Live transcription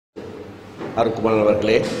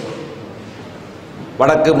அருக்குமானவர்களே,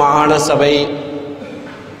 வடக்கு மாகாண சபை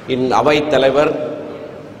அவைத் தலைவர்,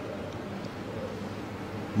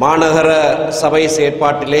 மாநகர சபை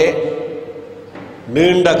செயற்பாட்டிலே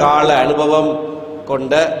நீண்ட கால அனுபவம்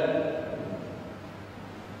கொண்ட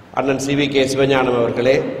அண்ணன் சி.வி.கே. சிவஞானம்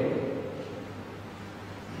அவர்களே,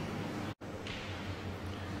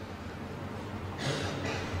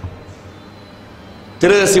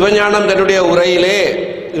 திரு சிவஞானம் தன்னுடைய உரையிலே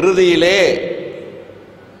இறுதியிலே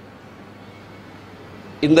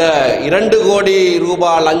இந்த 2 கோடி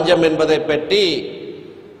ரூபாய் லஞ்சம் என்பதை பற்றி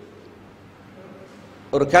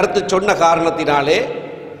ஒரு கருத்து சொன்ன காரணத்தினாலே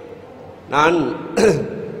நான்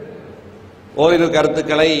ஓரிரு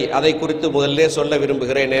கருத்துக்களை அதை குறித்து முதல்ல சொல்ல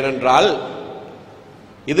விரும்புகிறேன். ஏனென்றால்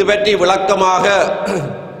இது பற்றி விளக்கமாக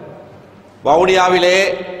வவுனியாவிலே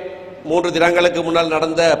 3 தினங்களுக்கு முன்னால்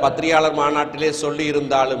நடந்த பத்திரிகையாளர் மாநாட்டிலே சொல்லி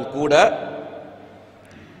இருந்தாலும் கூட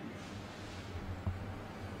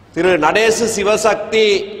திரு நடேசு சிவசக்தி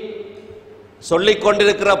சொல்லிக்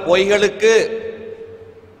கொண்டிருக்கிற பொய்களுக்கு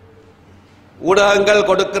ஊடகங்கள்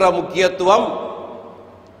கொடுக்கிற முக்கியத்துவம்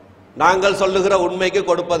நாங்கள் சொல்லுகிற உண்மைக்கு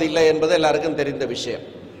கொடுப்பதில்லை என்பது எல்லாருக்கும் தெரிந்த விஷயம்.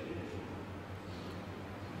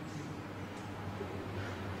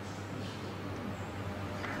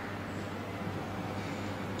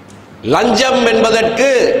 லஞ்சம் என்பதற்கு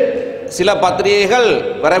சில பத்திரிகைகள்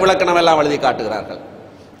வரைவிலக்கணம் எல்லாம் எழுதி காட்டுகிறார்கள்.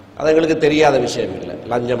 அது எங்களுக்கு தெரியாத விஷயம் இல்லை.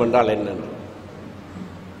 லஞ்சம் என்றால் என்னன்னு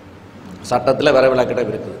சட்டத்தில் வரைவிலக்கணம்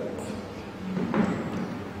இருக்குது.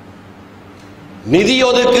 நிதி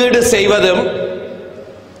ஒதுக்கீடு செய்வதும்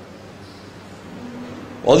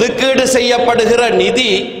ஒதுக்கீடு செய்யப்படுகிற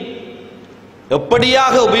நிதி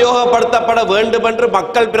எப்படியாக உபயோகப்படுத்தப்பட வேண்டும் என்று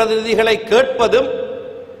மக்கள் பிரதிநிதிகளை கேட்பதும்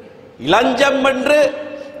லஞ்சம் என்று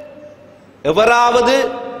எவராவது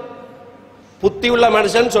புத்தியுள்ள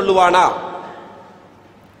மனுஷன் சொல்லுவானா?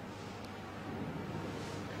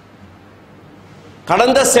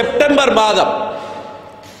 கடந்த செப்டம்பர் மாதம்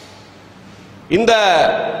இந்த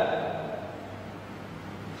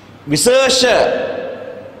விசேஷ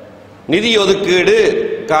நிதி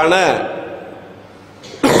ஒதுக்கீடுக்கான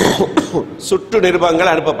சுற்று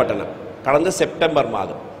நிருபங்கள் அனுப்பப்பட்டன. கடந்த செப்டம்பர்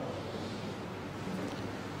மாதம்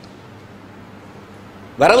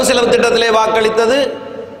வரவு செலவு திட்டத்திலே வாக்களித்தது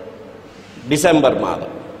டிசம்பர்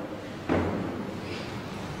மாதம்.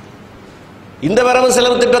 இந்த வரவு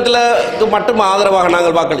செலவு திட்டத்திற்கு மட்டும் ஆதரவாக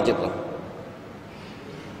நாங்கள் வாக்களிச்சிருக்கோம்.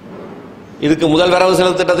 இதுக்கு முதல் வரவு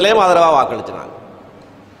செலவு திட்டத்திலேயும் ஆதரவாக வாக்களிச்சினாங்க.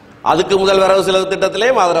 அதுக்கு முதல் வரவு செலவு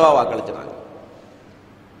திட்டத்திலேயும் ஆதரவாக வாக்களிச்சினாங்க.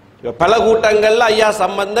 பல கூட்டங்கள்ல ஐயா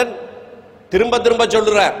சம்பந்தன் திரும்ப திரும்ப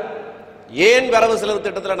சொல்றார், ஏன் வரவு செலவு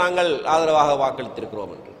திட்டத்தில் நாங்கள் ஆதரவாக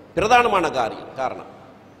வாக்களித்திருக்கிறோம் என்று. பிரதானமான காரணம்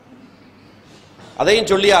அதையும்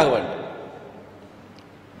சொல்லியாக வேண்டும்.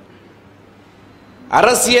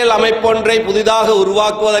 அரசியல் அமைப்பொன்றை புதிதாக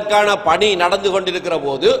உருவாக்குவதற்கான பணி நடந்து கொண்டிருக்கிற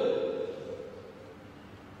போது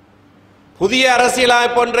புதிய அரசியல்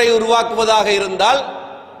அமைப்பொன்றை உருவாக்குவதாக இருந்தால்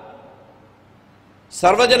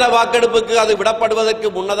சர்வஜன வாக்கெடுப்புக்கு அது விடப்படுவதற்கு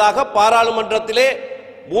முன்னதாக பாராளுமன்றத்திலே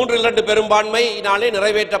 3/2 பெரும்பான்மையினாலே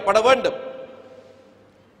நிறைவேற்றப்பட வேண்டும்.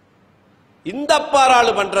 இந்த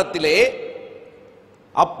பாராளுமன்றத்திலே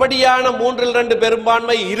அப்படியான 3/2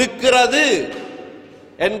 பெரும்பான்மை இருக்கிறது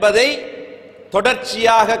என்பதை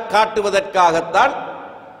தொடர்ச்சியாக காட்டுவதற்காகத்தான்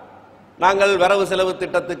நாங்கள் வரவு செலவு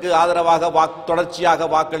திட்டத்துக்கு ஆதரவாக தொடர்ச்சியாக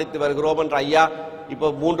வாக்களித்து வருகிறோம் என்று ஐயா இப்போ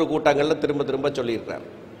 3 கூட்டங்கள்ல திரும்ப திரும்ப சொல்லியிருக்கிறார்.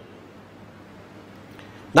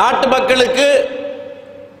 நாட்டு மக்களுக்கு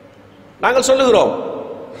நாங்கள் சொல்லுகிறோம்,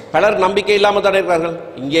 பலர் நம்பிக்கை இல்லாமல் தான் இருக்கிறார்கள்.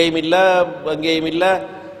 இங்கேயும் இல்லை, அங்கேயும் இல்லை.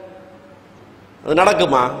 அது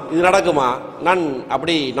நடக்குமா, இது நடக்குமா? நான்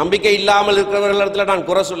அப்படி நம்பிக்கை இல்லாமல் இருக்கிறவர்களிடத்தில் நான்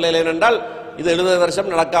குறை சொல்லலை. என்றால் இது 70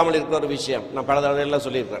 வருஷம் நடக்காமல் இருக்கிற ஒரு விஷயம். நான் பல தடவை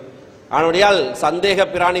சொல்லியிருக்கிறேன். ஆனபடியால் சந்தேக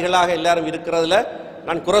பிராணிகளாக எல்லாரும் இருக்கிறதுல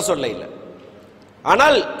நான் குறை சொல்ல இல்லை.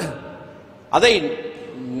 ஆனால் அதை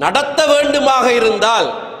நடத்த வேண்டுமாக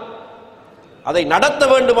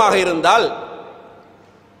இருந்தால்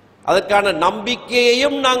அதற்கான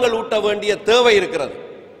நம்பிக்கையையும் நாங்கள் ஊட்ட வேண்டிய தேவை இருக்கிறது.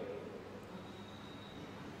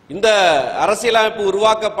 இந்த அரசியலமைப்பு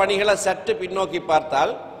உருவாக்க பணிகளை சற்று பின்னோக்கி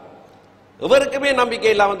பார்த்தால் எவருக்குமே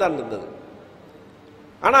நம்பிக்கை இல்லாமல் தான் இருந்தது.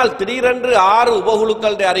 ஆனால் திடீரென்று 6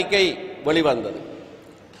 உபகுழுக்களுடைய அறிக்கை வெளிவந்தது.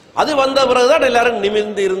 அது வந்த பிறகுதான் எல்லாரும்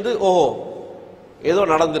நிமிர்ந்து இருந்து, ஓஹோ ஏதோ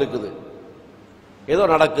நடந்திருக்குது, ஏதோ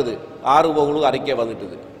நடக்குது. 6 உபகுழு அறிக்கை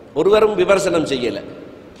வந்துட்டுது. ஒருவரும் விமர்சனம் செய்யல.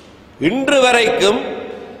 இன்று வரைக்கும்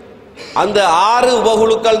அந்த 6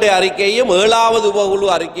 உபகுழுக்களுடைய அறிக்கையும் 7வது உபகுழு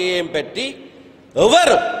அறிக்கையையும் பற்றி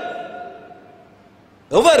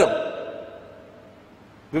எவரும்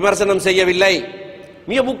விமர்சனம் செய்யவில்லை.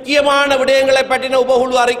 மிக முக்கியமான விடயங்களை பற்றின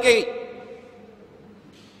உபகுழு அறிக்கை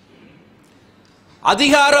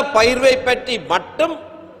அதிகார பகிர்வை பற்றி மட்டும்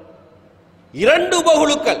 2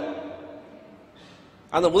 உபகுழுக்கள்,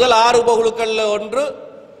 அந்த முதல் 6 உபகுழுக்கள் ஒன்று,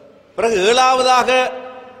 பிறகு 7வதாக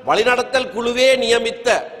வழிநடத்தல் குழுவே நியமித்த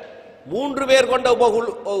 3 பேர் கொண்ட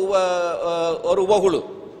ஒரு உபகுழு.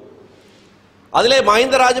 அதிலே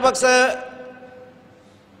மஹிந்த ராஜபக்ச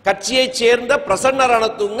கட்சியைச் சேர்ந்த பிரசன்ன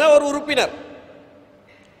ரணதுங்க ஒரு உறுப்பினர்.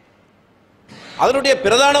 அதனுடைய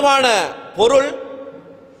பிரதானமான பொருள்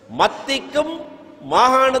மத்திக்கும்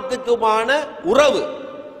மாகாணத்துக்குமான உறவு.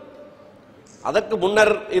 அதற்கு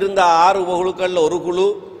முன்னர் இருந்த 6 உபகுழுக்கள் ஒரு குழு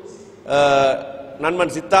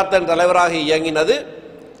நண்பன் சித்தார்த்தன் தலைவராக இயங்கினது.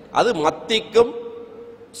 அது மத்திக்கும்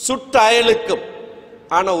சுற்றயலுக்கும்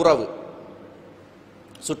ஆன உறவு.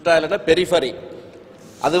 சுற்றயல் பெரிஃபரி.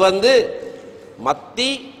 அது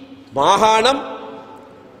மத்தி, மாகாணம்,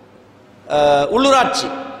 உள்ளூராட்சி,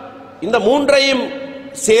 இந்த 3ஐயும்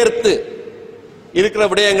சேர்த்து இருக்கிற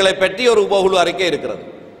விடயங்களை பற்றி ஒரு உபகுழு அறிக்கை இருக்கிறது.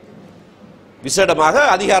 விசேடமாக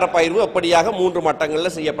அதிகார பகிர்வு அப்படியாக 3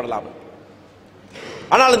 மட்டங்களில் செய்யப்படலாம்.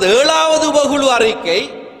 ஆனால் இந்த 7வது உபகுழு அறிக்கை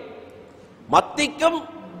மத்திக்கும்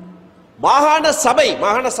மாகாண சபை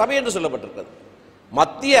என்று சொல்லப்பட்டிருக்கிறது.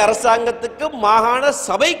 மத்திய அரசாங்கத்துக்கும் மாகாண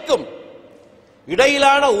சபைக்கும்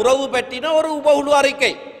இடையிலான உறவு பற்றின ஒரு உபகுழு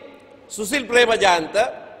அறிக்கை. சுசில் பிரேமஜாந்த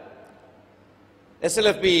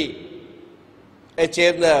SLFP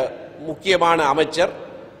சேர்ந்த முக்கியமான அமைச்சர்,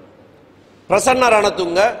 பிரசன்ன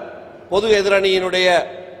ரணதுங்க பொது எதிரணியினுடைய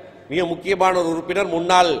மிக முக்கியமான ஒரு உறுப்பினர்,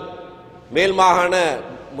 முன்னாள் மேல் மாகாண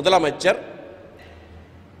முதலமைச்சர்,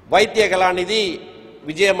 வைத்திய கலாநிதி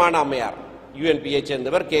விஜயமான அம்மையார் UNPயை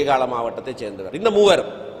சேர்ந்தவர், கேகால மாவட்டத்தை சேர்ந்தவர். இந்த 3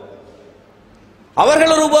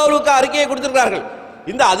 அவர்கள் ஒரு உபகுழுக்கு அறிக்கையை கொடுத்திருக்கிறார்கள்.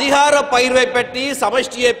 இந்த அதிகார பகிர்வை பற்றி,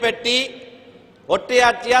 சமஷ்டியை பற்றி,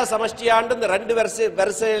 ஒற்றையாட்சியா சமஷ்டியாண்டு இந்த 2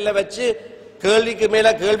 வரிசையில வச்சு கேள்விக்கு மேல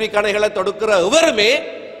கேள்வி கணைகளை தொடுக்கிற எவருமே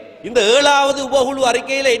இந்த 7வது உபகுழு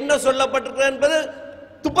அறிக்கையில் என்ன சொல்லப்பட்டிருக்கிறது என்பது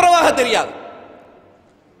துப்புரவாக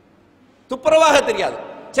தெரியாது.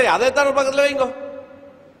 சரி, அதைத்தான் ஒரு பக்கத்தில் வைங்கோ.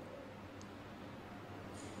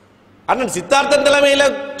 அண்ணன் சித்தார்த்தன் தலைமையில்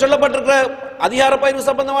சொல்லப்பட்டிருக்கிற அதிகார பகிர்வு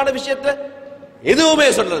சம்பந்தமான விஷயத்தை எதுவுமே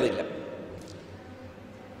சொல்றது இல்லை.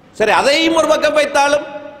 சரி, அதையும் ஒரு பக்கம் வைத்தாலும்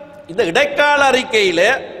இந்த இடைக்கால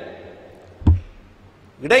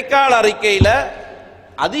அறிக்கையில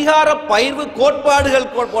அதிகார பகிர்வு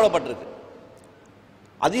கோட்பாடுகள் போடப்பட்டிருக்கு.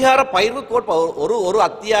 அதிகார பகிர்வு கோட்பாடு ஒரு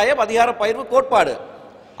அத்தியாயம் அதிகார பகிர்வு கோட்பாடு.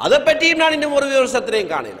 அதை பற்றியும் நான் இன்னும் ஒரு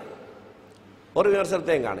விமர்சனத்தையும்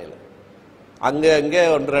காணல. அங்க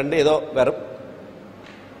 1-2 ஏதோ வரும்,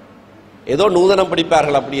 ஏதோ நூதனம்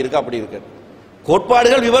படிப்பார்கள், அப்படி இருக்கு.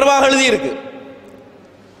 கோட்பாடுகள் விவரமாக எழுதி இருக்கு.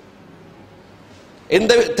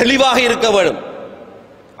 எந்த தெளிவாக இருக்க வேண்டும்,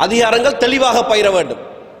 அதிகாரங்கள் தெளிவாக பயிர வேண்டும்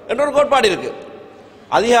என்ற ஒரு கோட்பாடு இருக்கு.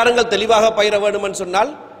 அதிகாரங்கள் தெளிவாக பயிர வேண்டும் என்று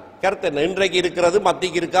சொன்னால் கருத்து என்ன? இன்றைக்கு இருக்கிறது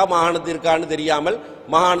மத்திக்கு இருக்கா மாகாணத்துக்கு இருக்கான்னு தெரியாமல்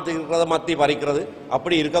மாகாணத்துக்கு இருக்கிறத மத்தி பறிக்கிறது,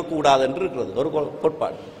 அப்படி இருக்கக்கூடாது என்று இருக்கிறது ஒரு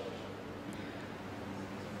கோட்பாடு.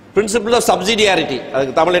 பிரின்சிபிள் ஆஃப் சப்சிடியாரிட்டி,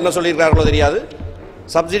 அதுக்கு தமிழ் என்ன சொல்லியிருக்கிறார்களோ தெரியாது.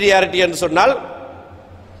 சப்சிடியாரிட்டி என்று சொன்னால்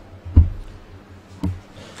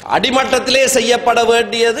அடிமட்டத்திலே செய்யப்பட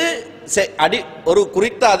வேண்டியது ஒரு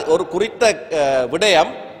குறித்த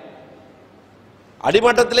விடயம்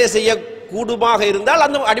அடிமட்டத்திலே செய்ய கூடுமாக இருந்தால்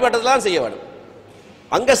அந்த அடிமட்டத்தில் தான் செய்ய வேண்டும்.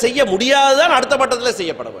 அங்க செய்ய முடியாதுதான் அடுத்த மட்டத்தில்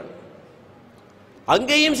செய்யப்பட வேண்டும்.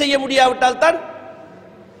 அங்கேயும் செய்ய முடியாவிட்டால் தான்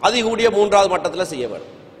அதிகூடிய 3வது மட்டத்தில் செய்ய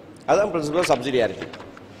வேண்டும். அதுதான் பிரின்சிபல் ஆஃப் சப்சிடியாரிட்டி.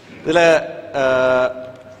 இதில்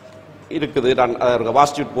இருக்குது. நான்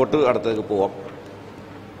வாஸ்டியூட் போட்டு அடுத்ததுக்கு போவோம்.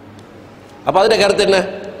 அப்ப அதில் கருத்து என்ன?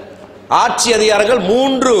 ஆட்சி அதிகாரங்கள்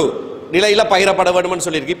 3 நிலையில பகிரப்பட வேண்டும்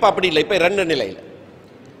சொல்லியிருக்கு. இப்ப அப்படி இல்லை. இப்ப 2 நிலையில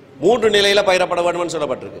 3 நிலையில பகிரப்பட வேண்டும்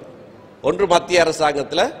சொல்லப்பட்டிருக்கு. ஒன்று மத்திய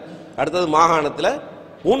அரசாங்கத்தில், அடுத்தது மாகாணத்தில்,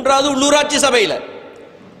 3வது உள்ளூராட்சி சபையில்.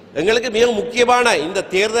 எங்களுக்கு மிக முக்கியமான இந்த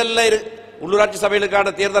தேர்தலில் உள்ளூராட்சி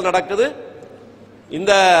சபைகளுக்கான தேர்தல் நடக்குது.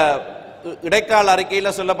 இந்த இடைக்கால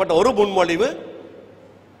அறிக்கையில் சொல்லப்பட்ட ஒரு முன்மொழிவு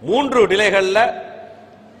 3 நிலைகளில்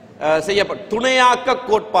செய்யப்பட்ட துணையாக்க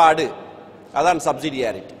கோட்பாடு, அதான்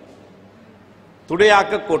சப்சிடியாரிட்டி.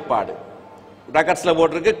 துணையாக்க கோட்பாடு பிராக்கெட்ஸ்ல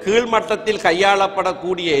போட்டிருக்கு. கீழ்மட்டத்தில்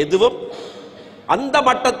கையாளப்படக்கூடிய எதுவும் அந்த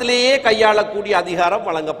மட்டத்திலேயே கையாளக்கூடிய அதிகாரம்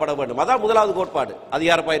வழங்கப்பட வேண்டும். அதான் 1வது கோட்பாடு,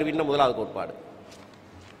 அதிகார பகிர்வின் 1வது கோட்பாடு.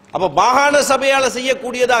 அப்ப மாகாண சபையால்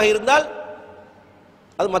செய்யக்கூடியதாக இருந்தால்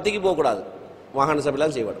அது மத்திக்கு போகக்கூடாது, மாகாண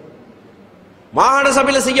சபையால் செய்ய வேண்டும். மாகாண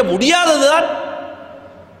சபையில் செய்ய முடியாததுதான்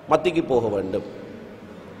மத்திக்கு போக வேண்டும்.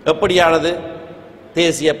 எப்படியானது?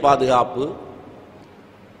 தேசிய பாதுகாப்பு,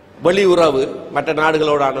 வெளியுறவு, மற்ற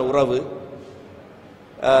நாடுகளோடான உறவு,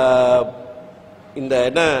 இந்த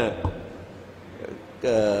என்ன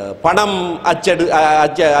பணம்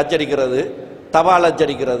அச்சடிக்கிறது, தபால்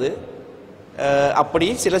அச்சடிக்கிறது, அப்படி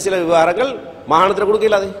சில சில விவகாரங்கள் மாகாணத்தில்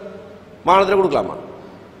கொடுக்கல. அது மாகாணத்தில் கொடுக்கலாமா?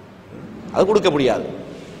 அது கொடுக்க முடியாது.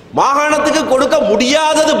 மாகாணத்துக்கு கொடுக்க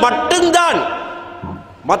முடியாதது மட்டும்தான்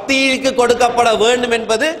மத்தியிற்கு கொடுக்கப்பட வேண்டும்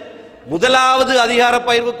என்பது முதலாவது அதிகார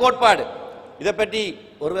பகிர்வு கோட்பாடு. இதை பற்றி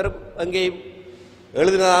ஒருவர் அங்கேயும்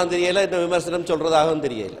எழுதினதாகவும் தெரியல, இந்த விமர்சனம் சொல்றதாகவும்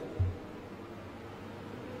தெரியல.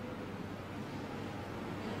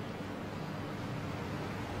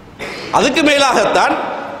 அதுக்கு மேலாகத்தான்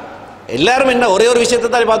எல்லாரும் என்ன ஒரே ஒரு விஷயத்தை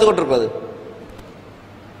தான் பார்த்து கொண்டிருக்கிறது.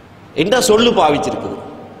 என்ன சொல்லு பாவிச்சிருக்குது,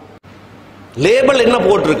 லேபிள் என்ன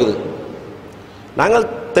போட்டிருக்குது. நாங்கள்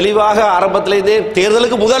தெளிவாக ஆரம்பத்திலேருந்தே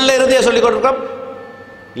தேர்தலுக்கு முதல்ல இருந்தே சொல்லிக் கொண்டிருக்கோம்,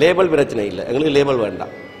 லேபிள் பிரச்சனை இல்லை, எங்களுக்கு லேபிள்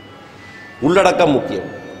வேண்டாம், உள்ளடக்கம் முக்கியம்.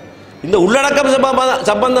 இந்த உள்ளடக்கம்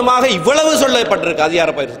சம்பந்தமாக இவ்வளவு சொல்லப்பட்டிருக்கு.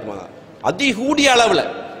 அதிகார பயிர் அதிகூடிய அளவில்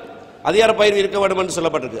அதிகார பயிர் இருக்க வேண்டும் என்று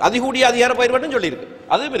சொல்லப்பட்டிருக்கு. அதிகூடிய அதிகார பயிர் வேண்டும் சொல்லியிருக்கு,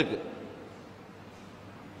 அதுவும் இருக்கு.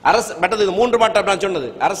 அரசு மற்றது 3 மட்டம் நான் சொன்னது,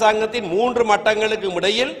 அரசாங்கத்தின் 3 மட்டங்களுக்கு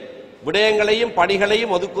இடையில் விடயங்களையும்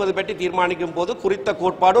பணிகளையும் ஒதுக்குவது பற்றி தீர்மானிக்கும் போது குறித்த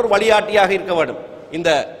கோட்பாடு ஒரு வழிகாட்டியாக இருக்க வேண்டும். இந்த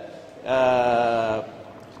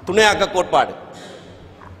துணையாக்க கோட்பாடு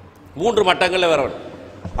 3 மட்டங்களில் வர வேண்டும்.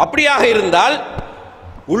 அப்படியாக இருந்தால்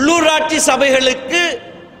உள்ளூராட்சி சபைகளுக்கு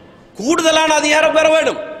கூடுதலான அதிகாரம் பெற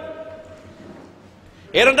வேண்டும்.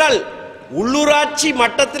 ஏனென்றால் உள்ளூராட்சி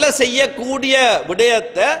மட்டத்தில் செய்யக்கூடிய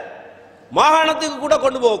விடயத்தை மாகாணத்துக்கு கூட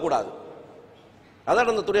கொண்டு போகக்கூடாது.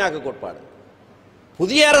 அதான் அந்த துணையாக்க கோட்பாடு.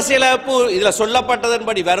 புதிய அரசியலமைப்பு இதில்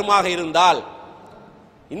சொல்லப்பட்டதன்படி வருமாக இருந்தால்,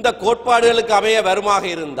 இந்த கோட்பாடுகளுக்கு அமைய வருமாக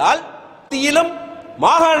இருந்தால் மத்தியிலும்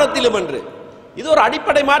மாகாணத்திலும் என்று இது ஒரு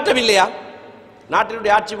அடிப்படை மாற்றம் இல்லையா?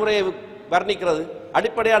 நாட்டினுடைய ஆட்சி முறையை வர்ணிக்கிறது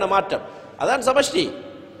அடிப்படையான மாற்றம். அதான் சமஷ்டி.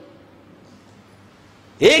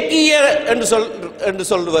 ஏக்கிய என்று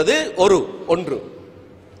சொல்வது ஒன்று,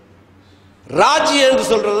 ராஜ்ய என்று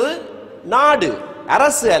சொல்றது நாடு,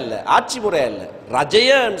 அரசு அல்ல, ஆட்சி முறை அல்ல. ரஜய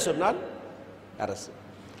என்று சொன்னால் அரசு.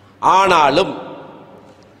 ஆனாலும்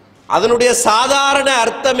அதனுடைய சாதாரண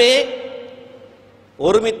அர்த்தமே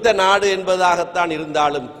ஒருமித்த நாடு என்பதாகத்தான்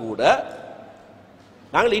இருந்தாலும் கூட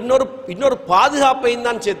நாங்கள் இன்னொரு பாதுகாப்பையும்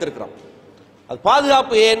தான் சேர்த்திருக்கிறோம். அது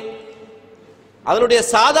பாதுகாப்பு ஏன்? அதனுடைய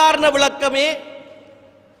சாதாரண விளக்கமே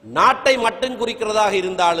நாட்டை மட்டும் குறிக்கிறதாக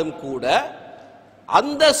இருந்தாலும் கூட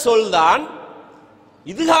அந்த சொல்தான்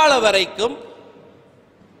இதுகால வரைக்கும்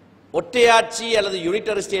ஒற்றையாட்சி அல்லது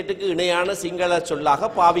யூனிட்டரி ஸ்டேட்டுக்கு இணையான சிங்கள சொல்லாக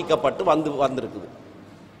பாவிக்கப்பட்டு வந்திருக்குது.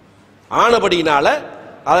 ஆனபடியினால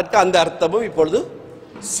அதற்கு அந்த அர்த்தமும் இப்பொழுது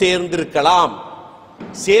சேர்ந்திருக்கலாம்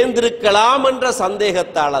என்ற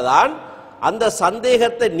சந்தேகத்தால தான் அந்த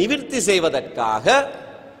சந்தேகத்தை நிவர்த்தி செய்வதற்காக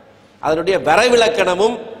அதனுடைய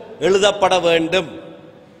வரைவிலக்கணமும் எழுதப்பட வேண்டும்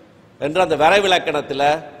என்ற அந்த வரைவிலக்கணத்தில்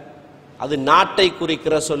அது நாட்டை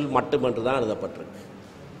குறிக்கிற சொல் மட்டுமென்று தான் எழுதப்பட்டிருக்கு,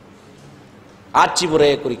 ஆட்சி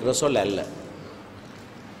முறையை குறிக்கிற சொல் அல்ல.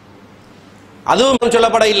 அதுவும்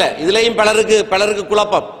சொல்லப்பட இல்லை. இதுலேயும் பலருக்கு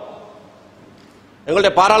குழப்பம்.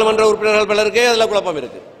 எங்களுடைய பாராளுமன்ற உறுப்பினர்கள் பலருக்கு அதில் குழப்பம்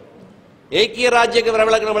இருக்கு. ஏக்கிய ராஜ்யக்கு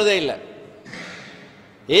வரைவிலக்கணம் எழுத இல்லை.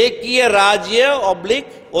 ஏக்கிய ராஜ்ய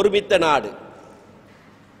ஒப்ளிக் ஒருமித்த நாடு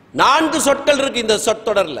 4 சொற்கள் இருக்கு இந்த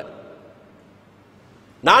சொற்றொடர்ல.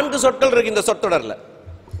 4 சொற்கள் இருக்கு இந்த சொற்றொடர்ல.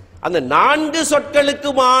 அந்த 4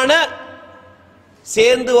 சொற்களுக்குமான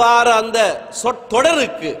சேர்ந்து வார அந்த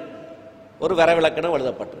சொற்றொடருக்கு ஒரு வரைவிலக்கணம்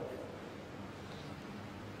எழுதப்பட்டிருக்கு.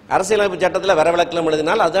 அரசியலமைப்பு சட்டத்தில் வரைவிலக்கணம்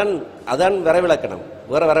எழுதினால் அதான் வரைவிலக்கணம்.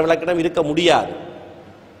 வேற வரைவிலக்கணம் இருக்க முடியாது.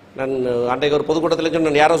 நான் அன்றைக்கு ஒரு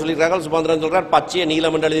பொதுக்கூட்டத்தில் யாரோ சொல்லியிருக்காங்க, சுமந்திரன் சொல்றார் பச்சையை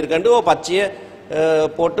நீலம் என்று எழுதியிருக்காண்டு, பச்சையை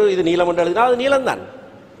போட்டு இது நீலம் என்று எழுதினா அது நீலம் தான்.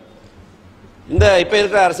 இந்த இப்போ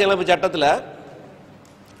இருக்கிற அரசியலமைப்பு சட்டத்தில்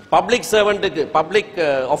பப்ளிக் சர்வெண்ட்டுக்கு, பப்ளிக்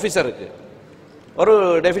ஆஃபீஸருக்கு ஒரு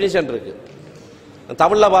டெஃபினிஷன் இருக்கு.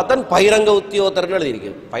 தமிழில் பார்த்தா பகிரங்க உத்தியோகத்தர்னு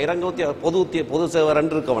எழுதியிருக்கு. பகிரங்க பொது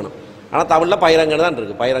சேவரன் இருக்க வேணும். ஆனால் தமிழில் பகிரங்கன்னு தான்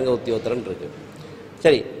இருக்கு, பகிரங்க உத்தியோகத்தரன் இருக்கு.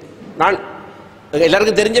 சரி, நான்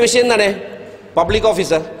எல்லாருக்கும் தெரிஞ்ச விஷயம் தானே பப்ளிக்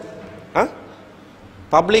ஆஃபீஸர்.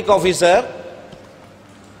 பப்ளிக் ஆஃபீஸர்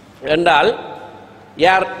என்றால்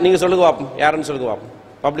யார்? நீங்க சொல்லுங்க பாப்போம், யாருன்னு சொல்லுங்க பாப்போம்.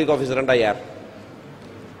 பப்ளிக் ஆஃபீஸர் என்றால் யார்?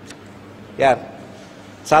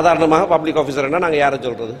 சாதாரணமாக பப்ளிக் ஆஃபீஸர் என்றால் நாங்கள் யாரை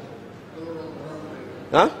சொல்றது?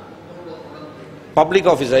 பப்ளிக்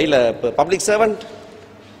ஆஃபீஸர் இல்ல, பப்ளிக் சர்வெண்ட்,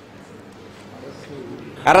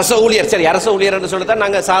 அரச ஊழியர். சரி, அரச ஊழியர் என்று சொல்லித்தான்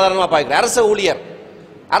நாங்கள் சாதாரணமாக பார்க்கிறோம்.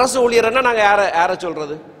 அரச ஊழியர்னா நாங்கள் யாரை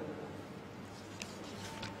சொல்றது?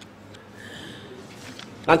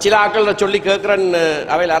 நான் சில ஆட்கள் சொல்லி கேட்கிறேன்,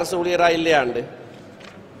 அவையில் அரசு ஊழியரா இல்லையாண்டு.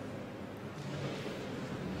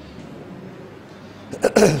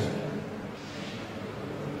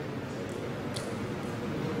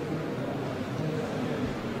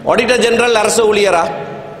 ஆடிட்டர் ஜெனரல் அரசு ஊழியரா?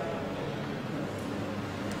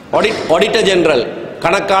 ஆடிட்டர் ஜெனரல்,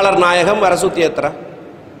 கணக்காளர் நாயகம் அரசு உத்தியோகத்தரா,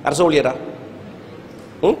 அரசு ஊழியரா?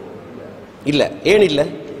 இல்ல. ஏன் இல்ல?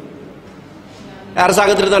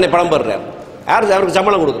 அரசாங்கத்திற்கு தானே பணம் பெறுறார். யார் அவருக்கு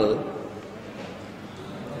சம்பளம் கொடுக்கிறது?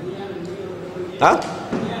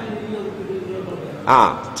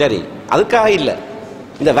 சரி, அதுக்காக இல்ல.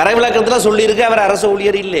 இந்த வரைவிலக்கத்தில் சொல்லி இருக்கு அவர் அரசு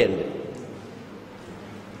ஊழியர் இல்லை என்று.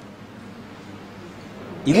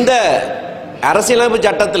 இந்த அரசியலமைப்பு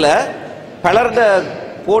சட்டத்தில் பலர்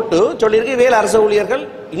போட்டு சொல்லியிருக்கு வேலை அரசு ஊழியர்கள்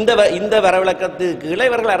இந்த வரைவிலக்கத்துக்கு கீழே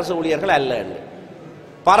இவர்கள் அரசு ஊழியர்கள் அல்ல என்று.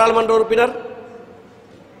 பாராளுமன்ற உறுப்பினர்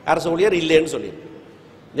அரசு ஊழியர் இல்லைன்னு சொல்லியிருக்கு.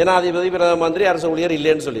 ஜனாதிபதி, பிரதம மந்திரி அரசு ஊழியர்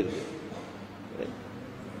இல்லைன்னு சொல்லியிருக்கு.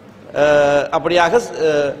 அப்படியாக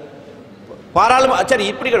சரி,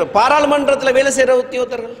 இப்படி பாராளுமன்றத்தில் வேலை செய்யற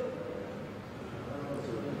உத்தியோகத்தர்கள்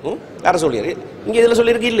அரசு ஊழியர். இங்க இதுல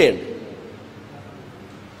சொல்லியிருக்கு இல்லைன்னு,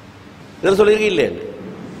 இதுல சொல்லியிருக்கு இல்லைன்னு.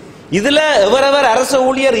 இதுல எவரவர் அரசு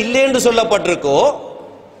ஊழியர் இல்லைன்னு சொல்லப்பட்டிருக்கோ,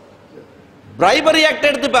 பிரைபரி ஆக்ட்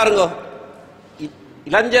எடுத்து பாருங்க.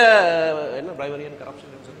 லஞ்ச என்ன பிரைபரி அண்ட் கரப்ஷன்,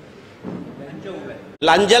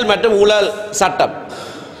 லஞ்சல் மற்றும் ஊழல் சட்டம்.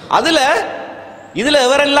 இதுல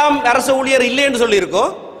எவரெல்லாம் அரசு ஊழியர் இல்லைன்னு சொல்லியிருக்கோ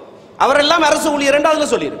அவரெல்லாம் அரசு ஊழியர் என்று அதுல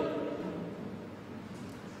சொல்லியிருக்கு.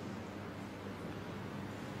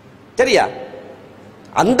 சரியா?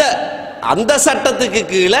 அந்த சட்டத்துக்கு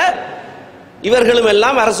கீழே இவர்களும்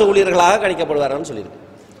எல்லாம் அரசு ஊழியர்களாக கணிக்கப்படுவார்கள் சொல்லியிருக்கு.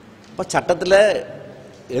 இப்ப சட்டத்தில்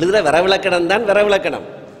எழுதுற வரவிலக்கணம் தான் வரவிலக்கணம்.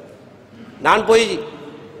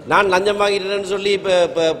 நான் லஞ்சம் வாங்கிட்டேன்னு சொல்லி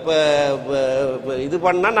இது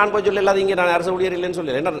பண்ணா நான் போய் சொல்ல இல்லாத இங்கே நான் அரசு ஊழியர் இல்லைன்னு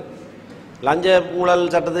சொல்லல. என்ன லஞ்ச ஊழல்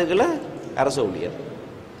சட்டத்துக்குள்ள அரசு ஊழியர்.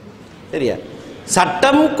 சரியா?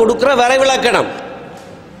 சட்டம் கொடுக்கிற வரைவிலக்கணம்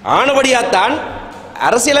ஆனபடியாத்தான்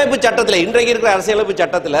அரசியலமைப்பு சட்டத்தில், இன்றைக்கு இருக்கிற அரசியலமைப்பு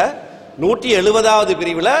சட்டத்தில் 170வது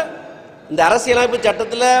பிரிவில் இந்த அரசியலமைப்பு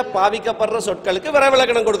சட்டத்தில் பாவிக்கப்படுற சொற்களுக்கு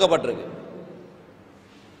வரைவிலக்கணம் கொடுக்கப்பட்டிருக்கு.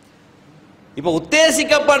 இப்ப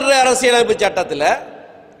உத்தேசிக்கப்படுற அரசியலமைப்பு சட்டத்தில்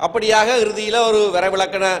அப்படியாக இறுதியில் ஒரு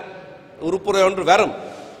வரைவிலக்கண உறுப்புரை ஒன்று வரும்.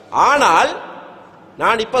 ஆனால்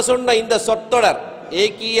நான் இப்ப சொன்ன இந்த சொற்றொடர்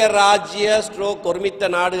ஏக்கிய ராஜ்ய ஸ்ட்ரோக் ஒருமித்த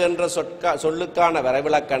நாடு என்ற சொல்லுக்கான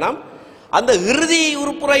வரைவிலக்கணம் அந்த இறுதி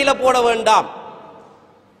உறுப்புரையில போட வேண்டாம்.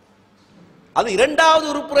 அது இரண்டாவது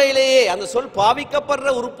உறுப்புரையிலேயே, அந்த சொல் பாவிக்கப்படுற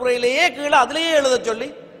உறுப்புரையிலேயே கீழே அதிலேயே எழுத சொல்லி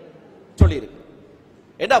இருக்கு.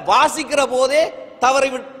 ஏன்னா வாசிக்கிற போதே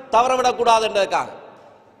தவறவிடக்கூடாது என்றதுக்காக.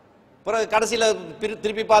 பிறகு கடைசியில்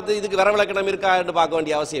திருப்பி பார்த்து இதுக்கு வரைவிலக்கணம் இருக்கா என்று பார்க்க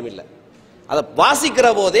வேண்டிய அவசியம் இல்லை. அதை வாசிக்கிற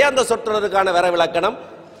போதே அந்த சொற்றொடருக்கான வரைவிலக்கணம்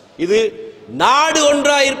இது நாடு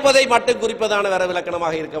ஒன்றாக இருப்பதை மட்டும் குறிப்பதான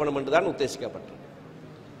வரைவிலக்கணமாக இருக்க வேண்டும் என்றுதான் உத்தேசிக்கப்பட்டது.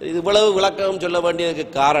 இது இவ்வளவு விளக்கம் சொல்ல வேண்டியதுக்கு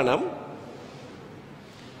காரணம்,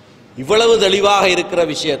 இவ்வளவு தெளிவாக இருக்கிற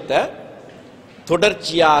விஷயத்தை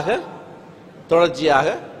தொடர்ச்சியாக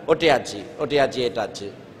ஒட்டையாட்சி ஏற்றாச்சு,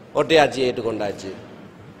 ஒட்டையாட்சி ஏற்றுக்கொண்டாச்சு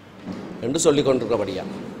என்று சொல்லிக் கொண்டிருக்கிறபடியா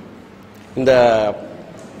இந்த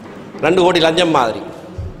 2 கோடி லஞ்சம் மாதிரி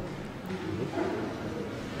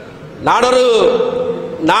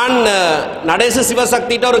நான் நடேச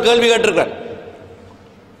சிவசக்திட்ட ஒரு கேள்வி கேட்டிருக்கேன்.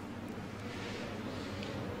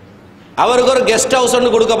 அவருக்கு ஒரு கெஸ்ட் ஹவுஸ்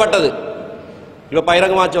ஒன்று கொடுக்கப்பட்டது. இப்ப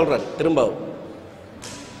பகிரங்கமா சொல்றேன், திரும்பவும்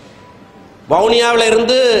வவுனியாவில்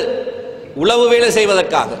இருந்து உளவு வேலை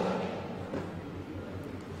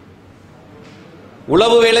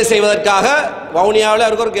செய்வதற்காக வவுனியாவில்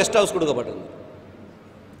அவருக்கு ஒரு கெஸ்ட் ஹவுஸ் கொடுக்கப்பட்டது.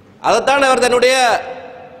 அதைத்தான் அவர் தன்னுடைய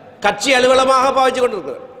கட்சி அலுவலமாக பாவிச்சு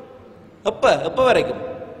கொண்டிருக்கிறார். எப்ப வரைக்கும்?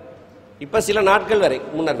 இப்ப சில நாட்கள்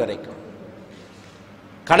முன்னர் வரைக்கும்.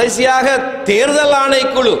 கடைசியாக தேர்தல்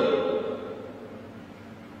ஆணைக்குழு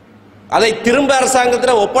அதை திரும்ப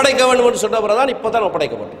அரசாங்கத்தில் ஒப்படைக்க வேண்டும் என்று சொன்ன பிறகுதான் இப்பதான்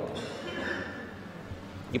ஒப்படைக்கப்பட்டது.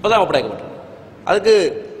 அதுக்கு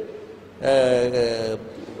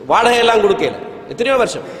வாடகையெல்லாம் கொடுக்கல. எத்தனையோ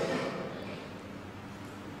வருஷம்.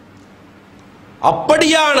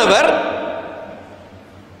 அப்படியானவர்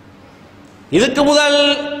இதுக்கு முதல்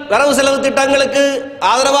வரவு செலவு திட்டங்களுக்கு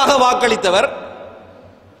ஆதரவாக வாக்களித்தவர்,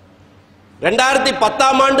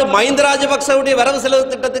 2010ஆம் ஆண்டு மஹிந்த ராஜபக்சவுடைய வரவு செலவு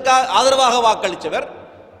திட்டத்துக்கு ஆதரவாக வாக்களித்தவர்,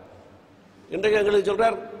 இன்றைக்கு எங்களுக்கு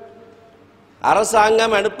சொல்றார்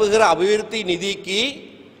அரசாங்கம் அனுப்புகிற அபிவிருத்தி நிதிக்கு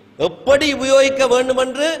எப்படி உபயோகிக்க வேண்டும்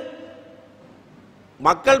என்று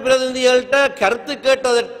மக்கள் பிரதிநிதிகள்கிட்ட கருத்து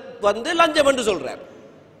கேட்டதற்கு லஞ்சம் என்று சொல்றார்.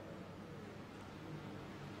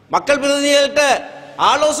 மக்கள் பிரதிநிதிகள்கிட்ட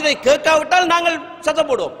ஆலோசனை கேட்காவிட்டால் நாங்கள் சத்தம்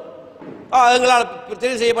போடுவோம். எங்களால்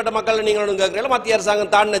தெரிவு செய்யப்பட்ட மக்கள் நீங்கள் கேட்கிறீங்களா? மத்திய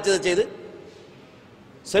அரசாங்கம் தான் நச்சதை செய்து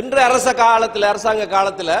சென்ற அரசாங்க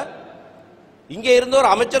காலத்தில் இங்கே இருந்த ஒரு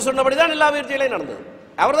அமைச்சர் சொன்னபடிதான் எல்லா முயற்சிகளையும் நடந்தது.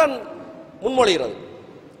 அவர் தான் முன்மொழிகிறது,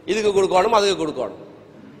 இதுக்கு கொடுக்கணும் அதுக்கு கொடுக்கணும்.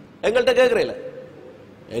 எங்கள்கிட்ட கேட்கறீங்களா?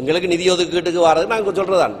 எங்களுக்கு நிதி ஒதுக்கீட்டுக்கு வர்றது நாங்கள்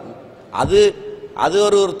சொல்றதான் அது அது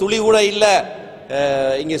ஒரு துளி கூட இல்லை.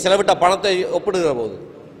 இங்கே செலவிட்ட பணத்தை ஒப்பிடுகிற போது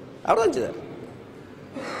அப்படிதான் செய்தார்.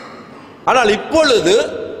 ஆனால் இப்பொழுது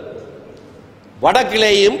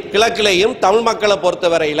வடக்கிலேயும் கிழக்கிலேயும் தமிழ் மக்களை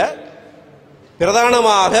பொறுத்தவரையில்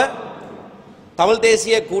பிரதானமாக தமிழ்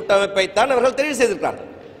தேசிய கூட்டமைப்பைத்தான் அவர்கள் தெரிவு செய்திருக்கிறார்கள்.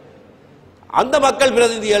 அந்த மக்கள்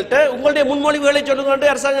பிரதிநிதிகள்கிட்ட உங்களுடைய முன்மொழிவுகளை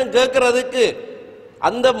சொல்லுங்க அரசாங்கம் கேட்கறதுக்கு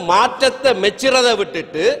அந்த மாற்றத்தை மெச்சுறதை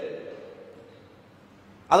விட்டுட்டு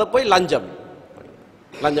அதை போய் லஞ்சம்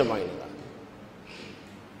வாங்கினார்.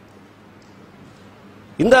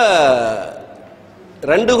 இந்த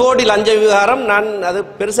 2 கோடி லஞ்ச விவகாரம் நான் அது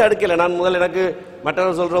பெருசாக எடுக்கலை. நான் முதல் எனக்கு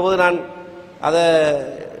மற்றவர் சொல்கிற போது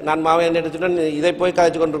நான் மாவன் என்ன சொன்னேன், இதை போய்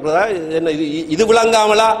கதைச்சு கொண்டிருக்கிறதா என்ன இது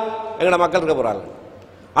விளங்காமலா எங்களோட மக்கள் இருக்க போகிறாங்க.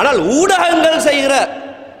 ஆனால் ஊடகங்கள் செய்கிற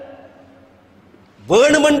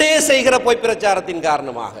வேணுமென்றே செய்கிற பொய் பிரச்சாரத்தின்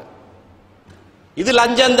காரணமாக இது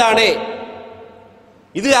லஞ்சந்தானே,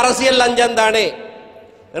 இது அரசியல் லஞ்சந்தானே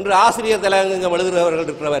என்று ஆசிரியர் தலையங்கம் எழுதுகிறவர்கள்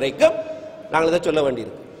இருக்கிற வரைக்கும் நாங்கள் இதை சொல்ல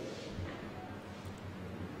வேண்டியிருக்கு.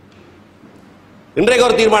 இன்றைக்கு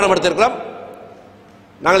ஒரு தீர்மானம் எடுத்திருக்கிறோம்.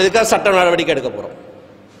 நாங்கள் இதுக்காக சட்ட நடவடிக்கை எடுக்க போறோம்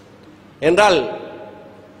என்றால்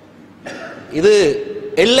இது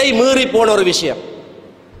எல்லை மீறி போன ஒரு விஷயம்,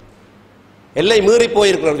 எல்லை மீறி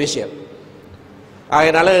போயிருக்கிற ஒரு விஷயம்.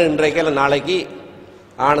 ஆகையினால இன்றைக்கு இல்லை நாளைக்கு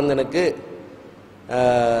ஆனந்தனுக்கு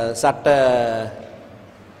சட்ட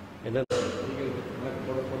என்ன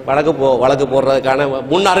வழக்கு போடுறதுக்கான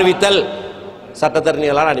முன் அறிவித்தல்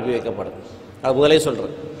சட்டத்தரணிகளால் அனுப்பி வைக்கப்படும். அது முதலே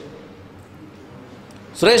சொல்றேன்.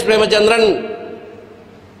 சுரேஷ் பிரேமச்சந்திரன்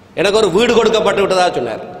எனக்கு ஒரு வீடு கொடுக்கப்பட்டு விட்டதாக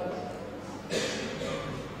சொன்னார்.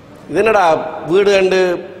 இது என்னடா வீடு என்று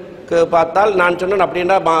பார்த்தால் நான் சொன்னேன்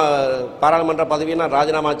அப்படின்னா பாராளுமன்ற பதவியை நான்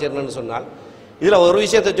ராஜினாமா செய்யணும்னு சொன்னால் இதில் ஒரு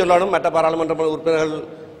விஷயத்தை சொல்லணும். மற்ற பாராளுமன்ற உறுப்பினர்கள்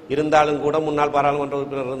இருந்தாலும் கூட, முன்னாள் பாராளுமன்ற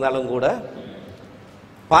உறுப்பினர் இருந்தாலும் கூட,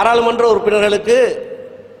 பாராளுமன்ற உறுப்பினர்களுக்கு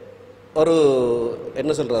ஒரு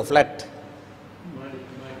என்ன சொல்றது ஃப்ளாட்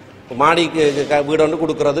மாடிக்கு வீடு ஒன்று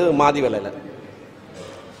கொடுக்கறது மாதி விலையில்.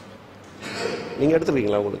 நீங்கள்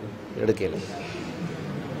எடுத்துருக்கீங்களா? உங்களுக்கு எடுக்கல,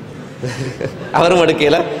 அவரும்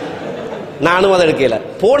எடுக்கல, நானும் அதை எடுக்கல.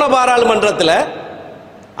 போன பாராளுமன்றத்தில்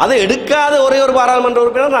அதை எடுக்காத ஒரே ஒரு பாராளுமன்ற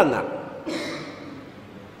உறுப்பினர் நான் தான்.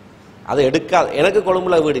 அதை எடுக்காத எனக்கு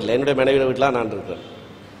கொழும்புல வீடு இல்லை, என்னுடைய மனைவி வீட்டில் நான் இருக்கிறேன்.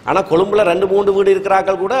 ஆனால் கொழும்புல 2-3 வீடு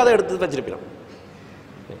இருக்கிறாக்கள் கூட அதை எடுத்து வச்சிருப்போம்.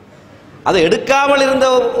 அதை எடுக்காமல் இருந்த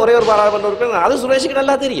ஒரே ஒரு பாராளுமன்ற உறுப்பினர் அது சுரேஷுக்கு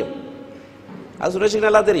நல்லா தெரியும். அது சுரேஷுக்கு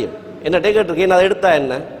நல்லா தெரியும். என்ன கேட்டிருக்கேன், அதை எடுத்தா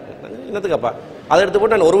என்ன என்னத்துக்கப்பா அதை எடுத்து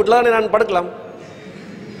போட்டு நான் ஒரு வீட்டில் தானே நான் படுக்கலாம்.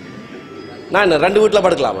 நான் என்ன 2 வீட்டில்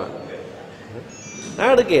படுக்கலாமா?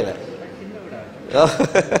 நான் எடுக்கல.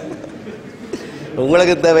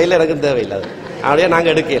 உங்களுக்கு தேவையில்லை, எனக்கும் தேவையில்லை. அது அப்படியே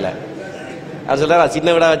நாங்கள் எடுக்கல. அது சொல்ல சின்ன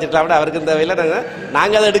வீடாக வச்சுருக்கலாம், அவருக்கும் தேவையில்லை.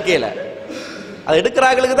 நாங்கள் அதை எடுக்கல. அதை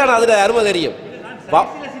எடுக்கிறாங்களுக்கு தான் அதில் அருமை தெரியும்.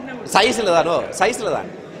 சைஸில் தானோ, சைஸில் தான்.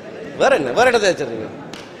 வேற என்ன, வேற இடத்த வச்சிருக்கீங்க,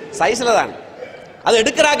 சைஸில் தான். அது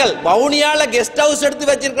எடுக்கிறார்கள். வவுனியால கெஸ்ட் ஹவுஸ் எடுத்து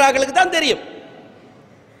வச்சிருக்கிறார்களுக்கு தான் தெரியும்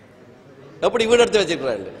எப்படி வீடு எடுத்து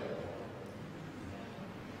வச்சிருக்கிறாங்க.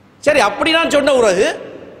 சரி, அப்படி நான் சொன்ன பிறகு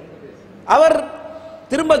அவர்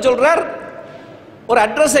திரும்ப சொல்றார் ஒரு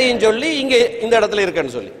அட்ரஸையும் சொல்லி இங்கே இந்த இடத்துல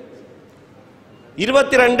இருக்குன்னு சொல்லி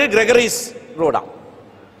 22 கிரெகரிஸ் ரோடா,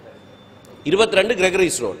 22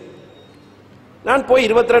 கிரெகரிஸ் ரோடு. நான் போய்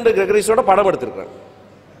 22 கிரெகரிஸ் ரோட படம் எடுத்திருக்கிறேன்.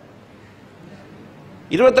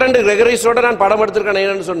 22 கிரெகரிஸ் ரோட நான் படம் எடுத்திருக்கேன்.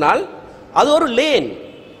 என்னன்னு சொன்னால் அது ஒரு லேன்,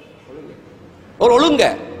 ஒரு ஒழுங்க.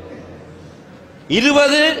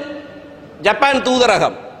 20 ஜப்பான்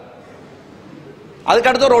தூதரகம், அதுக்கு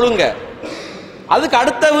அடுத்த ஒரு ஒழுங்க, அதுக்கு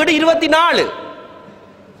அடுத்த வீடு 24.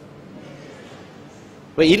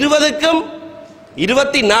 20க்கும்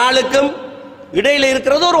 24க்கும் இடையில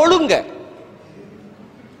இருக்கிறது ஒரு ஒழுங்க.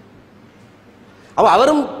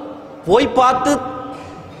 அவரும் போய் பார்த்து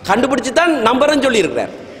கண்டுபிடிச்சு தான் நம்பரும் சொல்லி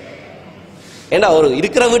இருக்கிறார். ஏன்னா ஒரு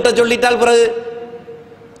இருக்கிற வீட்டை சொல்லிட்டால் பிறகு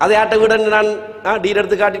அதை ஆட்ட வீடு நான் டீல்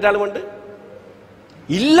எடுத்து காட்டிட்டாலும் உண்டு.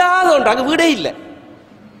 இல்லாத ஒன்று அங்கே வீடே இல்லை,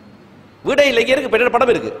 வீடே இல்லை. இங்கே இருக்கு, பெரிய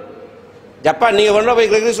படம் இருக்கு. ஜப்பான் நீங்க வேணா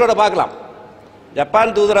போய் கிரெகரிஸோட பார்க்கலாம்.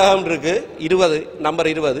 ஜப்பான் தூதரகம் இருக்கு 20,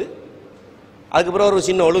 நம்பர் 20. அதுக்கப்புறம் ஒரு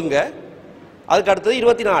சின்ன ஒழுங்க, அதுக்கு அடுத்தது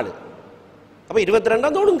 24. அப்ப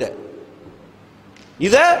 22 ஒழுங்க.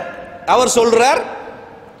 இத அவர் சொல்றார்.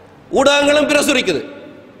 ஊடகங்களும் பிரசுரிக்குது,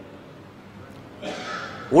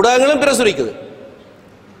 ஊடகங்களும் பிரசுரிக்குது.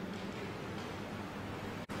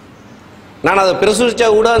 நான் அதை பிரசுரிச்ச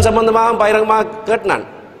ஊடகம் சம்பந்தமாக பகிரங்கமாக கேட்டான்.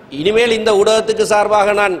 இனிமேல் இந்த ஊடகத்துக்கு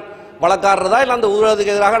சார்பாக நான் வழக்காடுறதா இல்லை அந்த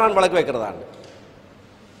ஊடகத்துக்கு எதிராக நான் வழக்கு வைக்கிறதா?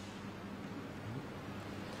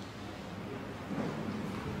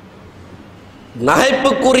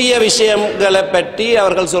 நகைப்புக்குரிய விஷயங்களை பற்றி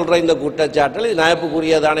அவர்கள் சொல்ற இந்த குற்றச்சாட்டில் இது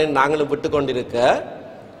நகைப்புக்குரியதானே நாங்களும் விட்டு கொண்டிருக்க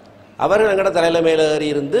அவர்கள் எங்கட தலையில மேல ஏறி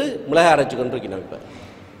இருந்து மிளகாய் அரைச்சு கொண்டிருக்கணும். இப்ப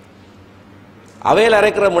அவையில்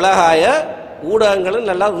அரைக்கிற மிளகாய ஊடகங்களும்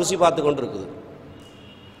நல்லா ருசி பார்த்து கொண்டிருக்குது.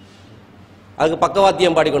 அதுக்கு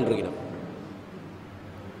பக்கவாத்தியம் பாடிக்கொண்டிருக்கணும்.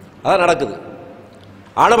 அதான் நடக்குது.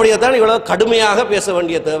 ஆனபடியால்தான் இவ்வளவு கடுமையாக பேச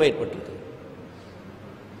வேண்டிய தேவை ஏற்பட்டிருக்கு.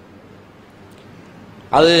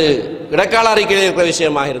 அது இடைக்கால அறிக்கையில் இருக்கிற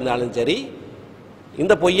விஷயமாக இருந்தாலும் சரி,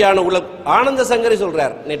 இந்த பொய்யான உள்ள ஆனந்த சங்கரி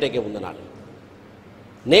சொல்றார்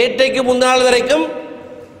நேற்றைக்கு முந்தினாள் வரைக்கும்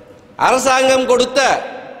அரசாங்கம் கொடுத்த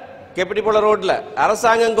கெப்படிபோல ரோட்ல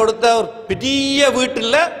அரசாங்கம் கொடுத்த ஒரு பெரிய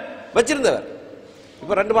வீட்டில் வச்சிருந்தவர்.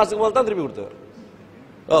 இப்ப 2 மாசத்துக்கு முதல் தான் திருப்பி கொடுத்தவர்.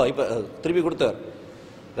 இப்ப திருப்பி கொடுத்தவர்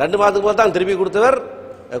 2 மாதத்துக்கு முதல் தான் திருப்பி கொடுத்தவர்.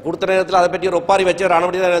 கொடுத்த நேரத்தில் அதை பற்றி ஒரு ஒப்பாரி வச்சவர்.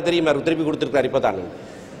 ஆனபடி தான் எனக்கு தெரியுமா திருப்பி கொடுத்துருக்காரு. இப்போ தான்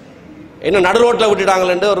இன்னும் நடு ரோட்டில்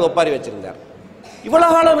விட்டுட்டாங்களே ஒரு ஒப்பாரி வச்சிருந்தார்.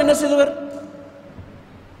 இவ்வளவு காலம் என்ன செய்தவர்?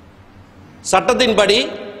 சட்டத்தின்படி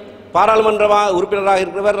பாராளுமன்ற உறுப்பினராக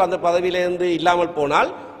இருக்கிறவர் அந்த பதவியிலிருந்து இல்லாமல் போனால்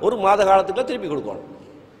 1 மாத காலத்துக்குள்ள திருப்பி கொடுக்கணும்.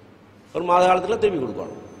 1 மாத காலத்துக்குள்ள திருப்பி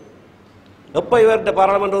கொடுக்கணும். எப்ப இவர்கிட்ட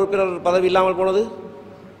பாராளுமன்ற உறுப்பினர் பதவி இல்லாமல் போனது?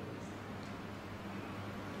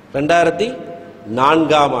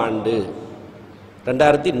 2004ஆம் ஆண்டு.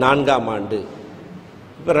 2004ஆம் ஆண்டு.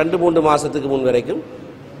 இப்போ 2-3 மாசத்துக்கு முன் வரைக்கும்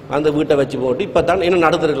அந்த வீட்டை வச்சு போட்டு இப்போ தான் இன்னும்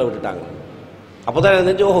நடுத்தருகளை விட்டுட்டாங்க. அப்போ தான்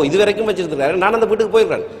தெரிஞ்சு இது வரைக்கும் வச்சிருந்துருக்காரு. நான் அந்த வீட்டுக்கு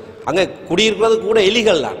போயிருக்கேன். அங்கே குடியிருக்கிறது கூட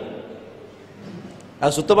எலிகள் தான்.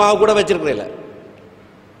 அது சுத்தமாக கூட வச்சிருக்கிறேன்.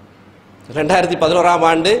 2011ஆம்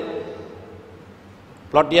ஆண்டு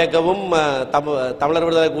பிளாட் இயக்கமும் தமிழர்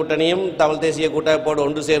விடுதலை கூட்டணியும் தமிழ் தேசிய கூட்டமைப்போடு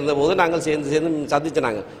ஒன்று சேர்ந்த போது நாங்கள் சேர்ந்து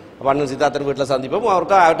சந்திச்சினாங்க. அண்ணன் சித்தார்த்தன் வீட்டில் சந்திப்போம்.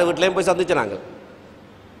 அவர்கிட்ட வீட்டிலையும் போய் சந்திச்சினாங்க.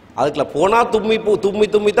 அதுக்குள்ள போனால்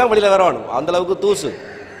தும்மி தான் வெளியில் வரணும். அந்த அளவுக்கு தூசு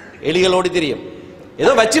எலிகளோடு தெரியும்.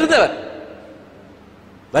 ஏதோ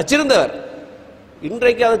வச்சிருந்தவர்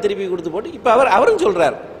இன்றைக்கு அதை திருப்பி கொடுத்து போட்டு இப்ப அவரும்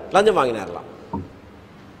சொல்றார் லஞ்சம் வாங்கினார்லாம்.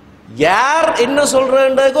 யார் என்ன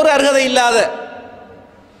சொல்றதுக்கு ஒரு அர்ஹதை இல்லாத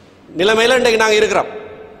நிலைமையில இன்றைக்கு நாங்க இருக்கிறோம்.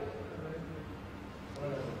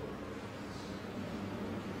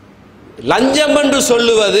 லஞ்சம் என்று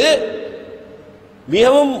சொல்லுவது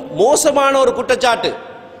மிகவும் மோசமான ஒரு குற்றச்சாட்டு.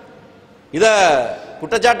 இத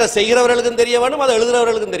குற்றச்சாட்டை செய்கிறவர்களுக்கும் தெரிய வேணும், அதை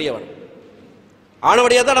எழுதுகிறவர்களுக்கும் தெரிய வேணும்.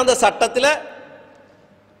 ஆனபடியாக தான் அந்த சட்டத்தில்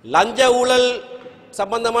லஞ்ச ஊழல்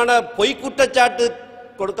சம்பந்தமான பொய் குற்றச்சாட்டு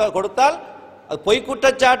கொடுத்தால் அது பொய்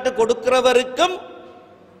குற்றச்சாட்டு கொடுக்கிறவருக்கும்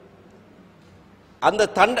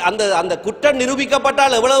அந்த குற்றம்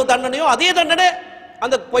நிரூபிக்கப்பட்டால் எவ்வளவு தண்டனையோ அதே தண்டனை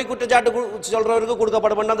அந்த பொய் குற்றச்சாட்டு சொல்றவருக்கு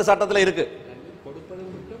கொடுக்கப்படும் அந்த சட்டத்தில் இருக்கு.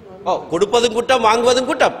 கொடுப்பதும் குற்றம், வாங்குவதும்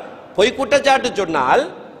குற்றம். பொய் குற்றச்சாட்டு சொன்னால்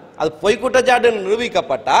அது பொய் குற்றச்சாட்டு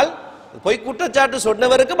நிரூபிக்கப்பட்டால் பொய் குற்றச்சாட்டு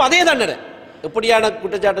சொன்னவருக்கும் அதே தண்டனை. எப்படியான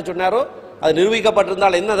குற்றச்சாட்டு சொன்னாரோ அது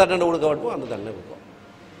நிரூபிக்கப்பட்டிருந்தால் என்ன தண்டனை கொடுக்கப்படும் அந்த தண்டனை கொடுக்கும்.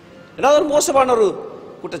 ஏன்னா ஒரு மோசமான ஒரு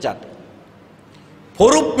குற்றச்சாட்டு.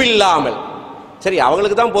 பொறுப்பில்லாமல், சரி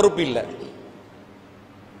அவங்களுக்கு தான் பொறுப்பு இல்லை,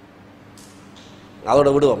 அதோட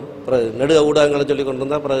விடுவோம். நெடுக ஊடகங்களை சொல்லி கொண்டு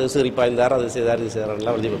வந்தா அப்புறம் சிரிப்பாய்ந்தார், அது செய்தார், இது செய்தார்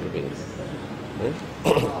எழுதி கொண்டிருப்பீங்க.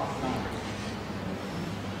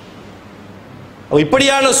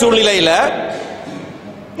 இப்படியான சூழ்நிலையில்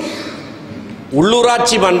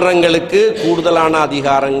உள்ளூராட்சி மன்றங்களுக்கு கூடுதலான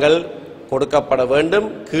அதிகாரங்கள் கொடுக்கப்பட வேண்டும்.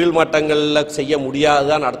 கீழ்மட்டங்களில் செய்ய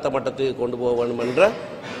முடியாதுதான் அடுத்த மட்டத்துக்கு கொண்டு போக வேண்டும் என்ற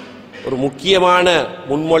ஒரு முக்கியமான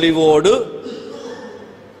முன்மொழிவோடு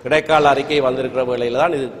இடைக்கால அறிக்கை வந்திருக்கிற வேளையில்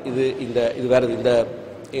தான் இது வேறு. இந்த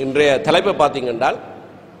இன்றைய தலைப்பை பார்த்தீங்கன்றால்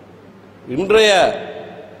இன்றைய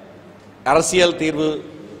அரசியல்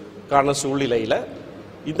தீர்வுக்கான சூழ்நிலையில்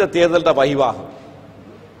இந்த தேர்தல் தான் வகிவாகும்.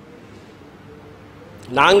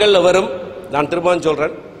 நாங்கள் எவரும், நான் திரும்பவும்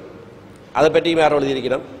சொல்றேன், அதை பற்றியும் யாரும்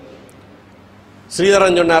எழுதியிருக்கிறோம்.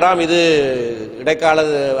 ஸ்ரீதரன் சொன்னாராம் இது இடைக்கால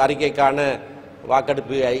அறிக்கைக்கான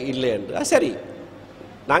வாக்கெடுப்பு இல்லை என்று. சரி,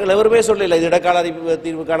 நாங்கள் எவருமே சொல்லல இது இடைக்கால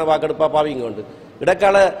தீர்வுக்கான வாக்கெடுப்பா பாவீங்க உண்டு.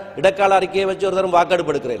 இடைக்கால அறிக்கையை வச்சு ஒரு தரம்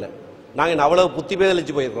வாக்கெடுப்பு எடுக்கிறேன். நாங்கள் அவ்வளவு புத்தி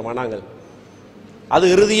பேதலிச்சு போயிருக்கிறோமா? நாங்கள் அது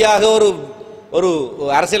இறுதியாக ஒரு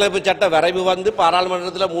அரசியலமைப்பு சட்ட வரைவு வந்து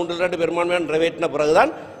பாராளுமன்றத்தில் 3/2 பெரும்பான்மையை நிறைவேற்றின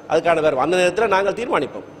பிறகுதான் அதுக்கான வரைவு. அந்த நேரத்தில் நாங்கள்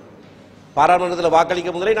தீர்மானிப்போம். பாராளுமன்றத்தில் வாக்களிக்க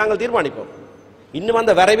முதலே நாங்கள் தீர்மானிப்போம். இன்னும்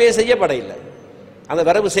அந்த வரைவே செய்யப்பட இல்லை. அந்த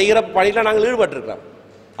வரைவு செய்கிற பணியில் நாங்கள் ஈடுபட்டிருக்கிறோம்.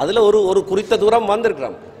 அதில் ஒரு குறித்த தூரம்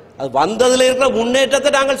வந்திருக்கிறோம். அது வந்ததில் இருக்கிற முன்னேற்றத்தை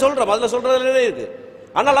நாங்கள் சொல்றோம். அதில் சொல்றதுல இருக்கு.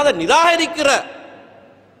 ஆனால் அதை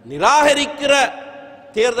நிராகரிக்கிற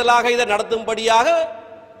தேர்தலாக இதை நடத்தும்படியாக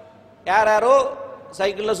யாரோ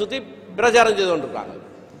சைக்கிளில் சுற்றி பிரச்சாரம் செய்து கொண்டிருக்காங்க.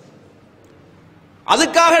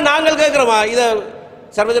 அதுக்காக நாங்கள் கேட்கிறோமா இதை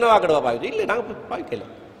சர்வஜன வாக்கெடுப்பா பாவிச்சு? இல்லை, நாங்கள் பாவிக்கல.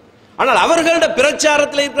 ஆனால் அவர்களோட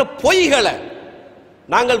பிரச்சாரத்தில் இருக்கிற பொய்களை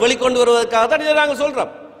நாங்கள் வெளிக்கொண்டு வருவதற்காக தான் இதை நாங்கள்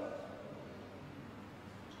சொல்றோம்.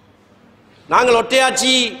 நாங்கள்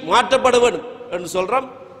ஒற்றையாட்சி மாற்றப்பட வேண்டும் என்று சொல்றோம்,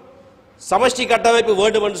 சமஷ்டி கட்டமைப்பு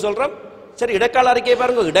வேண்டும் என்று சொல்றோம். சரி, இடைக்கால அறிக்கை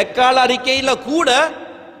பாருங்க, இடைக்கால அறிக்கையில கூட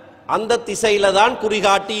அந்த திசையில தான்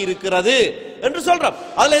குறிகாட்டி இருக்கிறது என்று சொல்றோம்.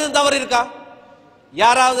 அதுல எதுவும் தவறு இருக்கா?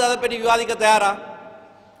 யாராவது அதை பற்றி விவாதிக்க தயாரா?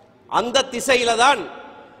 அந்த திசையில தான்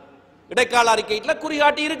இடைக்கால அறிக்கையில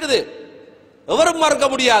குறிகாட்டி இருக்குது, எவரும் மறுக்க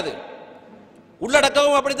முடியாது.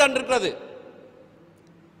 உள்ளடக்கமும் அப்படித்தான் இருக்கிறது.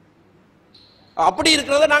 அப்படி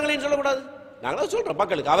இருக்கிறத நாங்களே சொல்லக்கூடாது. நாங்களும் சொல்றோம்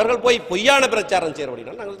மக்களுக்கு, அவர்கள் போய் பொய்யான பிரச்சாரம் செய்யற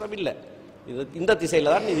அப்படின்னா நாங்கள் இல்லை, இது இந்த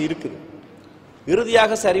திசையில தான் இது இருக்குது.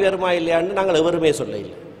 இறுதியாக சரி வருமா இல்லையான்னு நாங்கள் எவருமே சொல்ல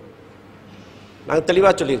இல்லை. நாங்கள்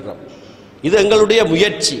தெளிவாக சொல்லியிருக்கிறோம், இது எங்களுடைய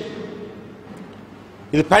முயற்சி,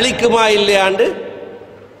 இது பழிக்குமா இல்லையாண்டு.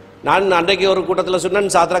 நான் அன்றைக்கு ஒரு கூட்டத்தில்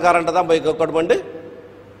சொன்னேன், சாத்திரக்காரன் தான் போய் கொண்டு வந்து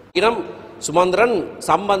இனம் சுமந்திரன்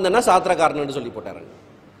சம்பந்தன சாத்திரக்காரன் சொல்லி போட்டார்.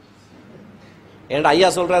 ஏன்னா ஐயா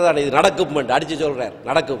சொல்றாரு இது நடக்கும் அடிச்சு சொல்றாரு,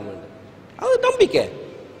 நடக்கும். அது நம்பிக்கை.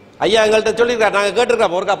 ஐயா எங்கள்கிட்ட சொல்லியிருக்காரு, நாங்கள்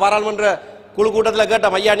கேட்டிருக்கோம், ஒரு பாராளுமன்ற குழு கூட்டத்தில்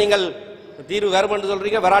கேட்டோம், ஐயா நீங்கள் தீர்வு வேறுமென்று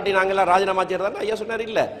சொல்றீங்க, வராட்டி நாங்கள் ராஜினாமா செய்யறதா? ஐயா சொன்னார்,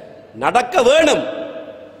 இல்ல நடக்க வேணும்,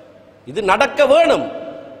 இது நடக்க வேணும்.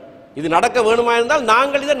 இது நடக்க வேணுமா இருந்தால்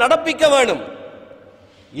நாங்கள் இதை நடப்பிக்க வேணும்.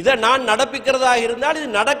 இதை நான் நடப்பிக்கிறதா இருந்தால் இது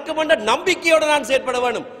நடக்கும் என்ற நம்பிக்கையோடு நான் செயற்பட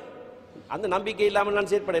வேணும். அந்த நம்பிக்கை இல்லாமல் நான்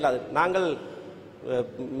செயற்படலாது. நாங்கள்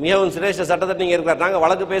மிகவும் சிரேஷ்ட சட்டத்தை நீங்க இருக்கிறார், நாங்கள்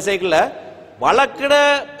வழக்கு பேசல, வழக்கிட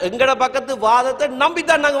எங்கட பக்கத்து வாதத்தை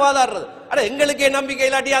நம்பித்தான் நாங்கள் வாதாடுறது. அட எங்களுக்கே நம்பிக்கை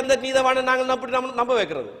இல்லாட்டி அந்த நீதவான நாங்கள் நம்ப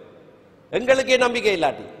வைக்கிறது. எங்களுக்கே நம்பிக்கை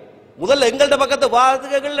இல்லாட்டி முதல்ல எங்கள்ட பக்கத்து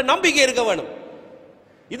வாதத்துகளில் நம்பிக்கை இருக்க வேணும்.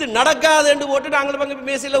 இது நடக்காது என்று போட்டு நாங்கள் பங்கு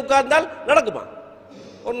மேசையில் உட்கார்ந்தால் நடக்குமா?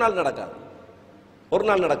 ஒரு நாள் நடக்காது, ஒரு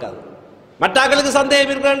நாள் நடக்காது. மற்றாக்களுக்கு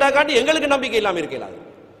சந்தேகம் இருக்கிறா காட்டி எங்களுக்கு நம்பிக்கை இல்லாமல் இருக்கலாம்.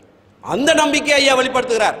 அந்த நம்பிக்கை ஐயா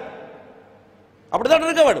வெளிப்படுத்துகிறார். அப்படித்தான்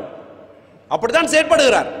இருக்க வேண்டும், அப்படித்தான்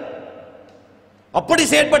செயற்படுகிறார். அப்படி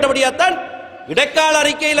செயற்பட்டபடியாத்தான் இடைக்கால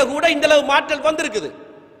அறிக்கையில கூட இந்த அளவு மாற்றல் வந்திருக்குது,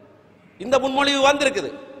 இந்த முன்மொழிவு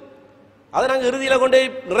வந்திருக்குது. அதை நாங்கள் இறுதியில கொண்டு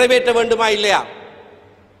நிறைவேற்ற வேண்டுமா இல்லையா?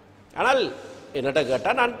 ஆனால் என்னட்ட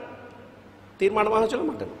கேட்டால் நான் தீர்மானமாக சொல்ல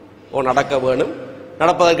மாட்டேன். நடக்க வேணும்,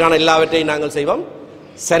 நடப்பதற்கான எல்லாவற்றையும் நாங்கள் செய்வோம்.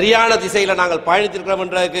 சரியான திசையில் நாங்கள் பயணித்திருக்கிறோம்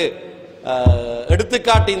என்றதுக்கு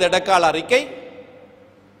எடுத்துக்காட்டு இந்த இடைக்கால அறிக்கை.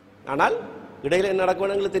 ஆனால் இடையில என்ன நடக்க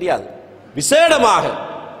வேணும் எங்களுக்கு தெரியாது. விசேடமாக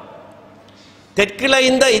தெற்கில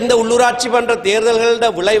இந்த உள்ளூராட்சி மன்ற தேர்தல்கள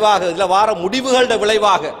விளைவாக, இதுல வார முடிவுகள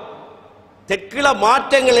விளைவாக தெற்கில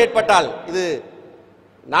மாற்றங்கள் ஏற்பட்டால், இது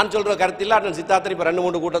நான் சொல்ற கருத்தில் அண்ணன் சித்தார்த்தன் இப்ப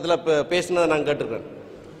 2-3 கூட்டத்தில் பேசினதை நான் கேட்டிருக்கிறேன்.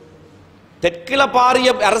 தெற்கில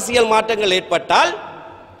பாரிய அரசியல் மாற்றங்கள் ஏற்பட்டால்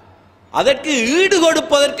அதற்கு ஈடு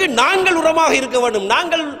கொடுப்பதற்கு நாங்கள் உரமாக இருக்க வேண்டும்,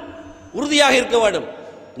 நாங்கள் உறுதியாக இருக்க வேண்டும்,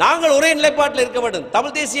 நாங்கள் ஒரே நிலைப்பாட்டில் இருக்க வேண்டும்.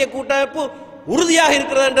 தமிழ் தேசிய கூட்டமைப்பு உறுதியாக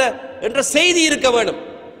இருக்கிறது என்ற செய்தி இருக்க வேண்டும்.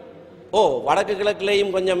 வடக்கு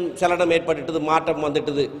கிழக்கிலேயும் கொஞ்சம் சலனம் ஏற்பட்டுட்டது, மாற்றம்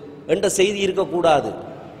வந்துட்டது என்ற செய்தி இருக்கக்கூடாது,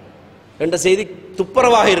 என்ற செய்தி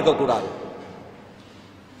துப்புரவாக இருக்கக்கூடாது.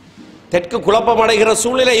 தெற்கு குழப்பம் அடைகிற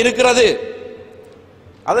சூழ்நிலை இருக்கிறது,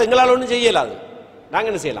 அதை எங்களால் ஒன்றும் செய்யலாது.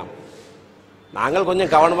 நாங்கள் என்ன செய்யலாம்? நாங்கள்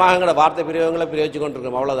கொஞ்சம் கவனமாக எங்களோட வார்த்தை பிரயோகங்களை பிரயோகிச்சு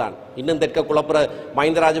கொண்டிருக்கோம், அவ்வளவுதான். இன்னும் தெற்க குழப்புற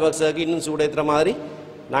மஹிந்த ராஜபக்சவுக்கு இன்னும் சூடேற்றுற மாதிரி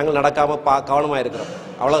நாங்கள் நடக்காம கவனமாக இருக்கிறோம்,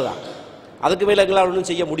 அவ்வளவுதான். அதுக்கு மேல எங்களால் ஒன்றும்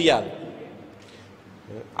செய்ய முடியாது.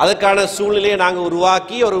 அதுக்கான சூழ்நிலையை நாங்கள்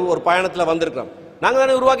உருவாக்கி ஒரு பயணத்தில் வந்திருக்கிறோம். நாங்கள்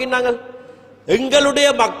தானே உருவாக்கினாங்க, எங்களுடைய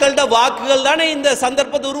மக்களோட வாக்குகள் தானே இந்த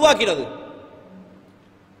சந்தர்ப்பத்தை உருவாக்கினது.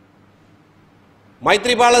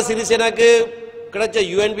 மைத்ரிபால சிறிசேனாக்கு கிடைச்ச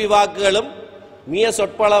யுஎன்பி வாக்குகளும் மிக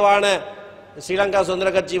சொற்பளவான ஸ்ரீலங்கா சுதந்திர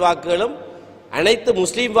கட்சி வாக்குகளும் அனைத்து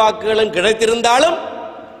முஸ்லீம் வாக்குகளும் கிடைத்திருந்தாலும்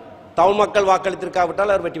தமிழ் மக்கள்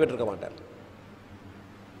வாக்களித்திருக்காவிட்டால் அவர் வெற்றி பெற்றிருக்க மாட்டார்.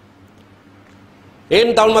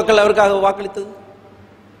 ஏன் தமிழ் மக்கள் அவருக்காக வாக்களித்தது?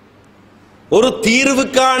 ஒரு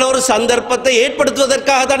தீர்வுக்கான ஒரு சந்தர்ப்பத்தை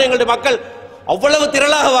ஏற்படுத்துவதற்காக தான் எங்களுடைய மக்கள் அவ்வளவு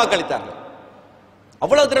திரளாக வாக்களித்தார்கள்,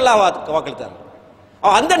 அவ்வளவு திரளாக வாக்களித்தார்கள்.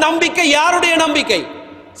 அந்த நம்பிக்கை யாருடைய நம்பிக்கை?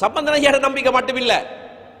 சம்பந்தனையான நம்பிக்கை மட்டுமில்லை,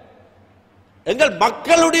 எங்கள்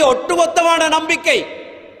மக்களுடைய ஒட்டுமொத்தமான நம்பிக்கை.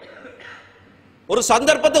 ஒரு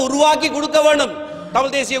சந்தர்ப்பத்தை உருவாக்கி கொடுக்க வேண்டும்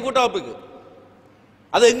தமிழ் தேசிய கூட்டமைப்புக்கு.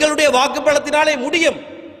 அது எங்களுடைய வாக்குப்பலத்தினாலே முடியும்.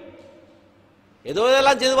 ஏதோ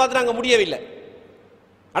இதெல்லாம் செய்து பார்த்து நாங்கள் முடியவில்லை,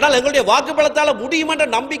 ஆனால் எங்களுடைய வாக்குப்பலத்தால் முடியும் என்ற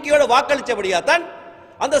நம்பிக்கையோடு வாக்களித்தபடியாத்தான்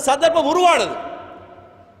அந்த சந்தர்ப்பம் உருவானது.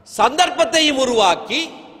 சந்தர்ப்பத்தையும் உருவாக்கி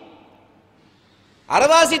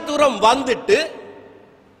அரவாசி தூரம் வந்துட்டு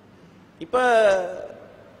இப்ப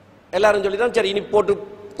எல்லாரும் சொல்லிதான் சரி இனி போட்டு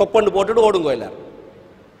தொப்பண்டு போட்டுட்டு ஓடுங்க, எல்லாரும்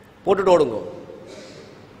போட்டுட்டு ஓடுங்க.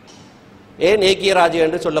 ஏன் ஏக்கிய ராஜ்யம்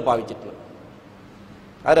என்று சொல்ல பாவிச்சிட்டு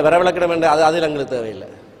அதில் வரவிளக்கணும் என்று அதில் எங்களுக்கு தேவையில்லை.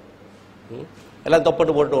 எல்லாம்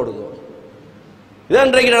தொப்பட்டு போட்டு ஓடுது. இதுதான்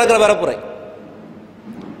இன்றைக்கு நடக்கிற பரப்புரை.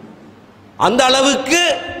 அந்த அளவுக்கு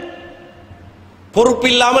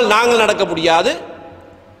பொறுப்பில்லாமல் நாங்கள் நடக்க முடியாது.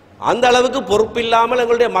 அந்த அளவுக்கு பொறுப்பில்லாமல்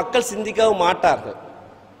எங்களுடைய மக்கள் சிந்திக்கவும் மாட்டார்கள்.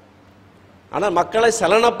 ஆனால் மக்களை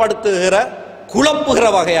சலனப்படுத்துகிற குழப்புகிற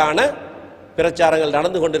வகையான பிரச்சாரங்கள்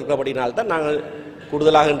நடந்து கொண்டிருக்கிறபடினால்தான் நாங்கள்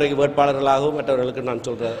கூடுதலாக இன்றைக்கு வேட்பாளர்களாகவும் மற்றவர்களுக்கு நான்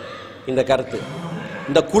சொல்ற இந்த கருத்து,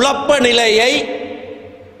 இந்த குழப்ப நிலையை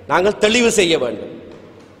நாங்கள் தெளிவு செய்ய வேண்டும்.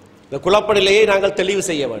 இந்த குழப்ப நிலையை நாங்கள் தெளிவு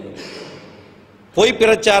செய்ய வேண்டும். பொய்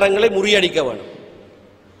பிரச்சாரங்களை முறியடிக்க வேண்டும்.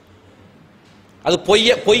 அது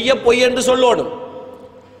பொய் என்று சொல்லணும்.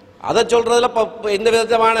 அதை சொல்றதுல எந்த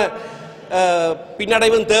விதமான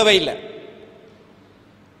பின்னடைவும் தேவையில்லை.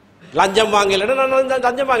 லஞ்சம் வாங்கல, நான்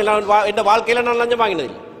லஞ்சம் வாங்கல, என் வாழ்க்கையில் நான் லஞ்சம்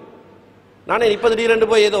வாங்கினதில்லை. நானே இப்ப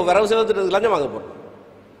திடீரென்று போய் ஏதோ வரவு செலவு லஞ்சம் வாங்க போறேன்.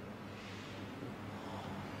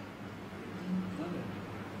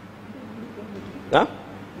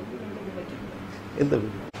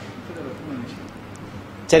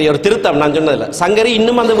 சரி, ஒரு திருத்தம் நான் சொன்னதில்ல. சங்கரி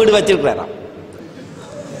இன்னும் அந்த வீடு வச்சிருக்கிறாராம்.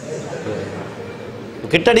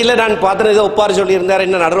 கிட்டடியில் நான் பார்த்தேன், ஏதோ ஒப்பாரு சொல்லியிருந்தார்,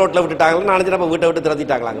 என்ன நடு ரோட்டில் விட்டுட்டாங்க, நானே நம்ம வீட்டை விட்டு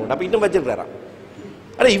திறத்திட்டாங்களாங்க. அப்போ இன்னும் வச்சிருக்கிறாராம்.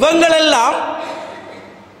 ஆனால் இவங்களெல்லாம்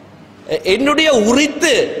என்னுடைய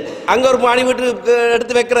உரித்து அங்கே ஒரு மாடி வீட்டு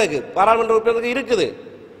எடுத்து வைக்கிறதுக்கு பாராளுமன்ற உறுப்பினருக்கு இருக்குது.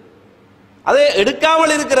 அதை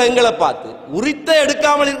எடுக்காமல் இருக்கிற எங்களை பார்த்து, உரித்த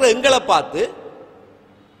எடுக்காமல் இருக்கிற எங்களை பார்த்து,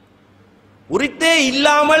 உரித்தே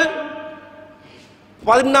இல்லாமல்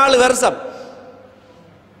 14 வருஷம்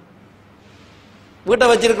வீட்டை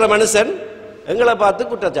வச்சிருக்கிற மனுஷன் எங்களை பார்த்து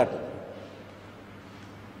குற்றச்சாட்டு.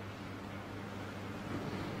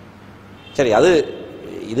 சரி, அது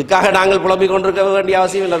இதுக்காக நாங்கள் புலம்பிக் கொண்டிருக்க வேண்டிய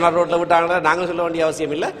அவசியம் இல்லை. நான் ரோட்டில் விட்டாங்களா நாங்கள் சொல்ல வேண்டிய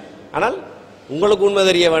அவசியம் இல்லை. ஆனால் உங்களுக்கு உண்மை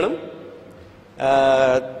தெரிய வேணும்.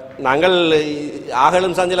 நாங்கள்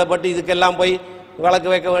ஆகலும் சஞ்சலப்பட்டு இதுக்கெல்லாம் போய்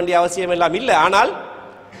வழக்கு வைக்க வேண்டிய அவசியம் எல்லாம் இல்லை. ஆனால்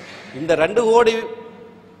இந்த 2 கோடி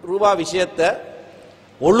ரூபாய் விஷயத்தை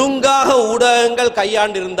ஒழுங்காக ஊடகங்கள்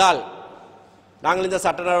கையாண்டு இருந்தால் நாங்கள் இந்த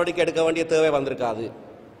சட்ட நடவடிக்கை எடுக்க வேண்டிய தேவை வந்திருக்காது.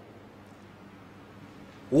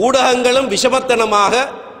 ஊடகங்களும் விஷமத்தனமாக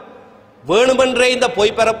வேணுமென்றே இந்த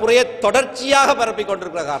பொய் பரப்புரையை தொடர்ச்சியாக பரப்பிக்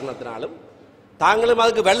கொண்டிருக்கிற காரணத்தினாலும், தாங்களும்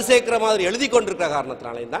அதுக்கு வெல் சேர்க்கிற மாதிரி எழுதி கொண்டிருக்கிற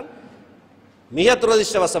காரணத்தினாலும் தான் மிக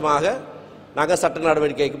துரதிருஷ்டவசமாக நாங்கள் சட்ட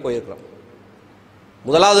நடவடிக்கைக்கு போயிருக்கிறோம்.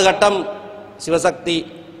 முதலாவது கட்டம் சிவசக்தி,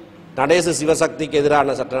 நடேசு சிவசக்திக்கு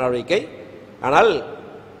எதிரான சட்ட நடவடிக்கை. ஆனால்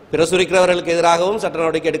பிரசுரிக்கிறவர்களுக்கு எதிராகவும் சட்ட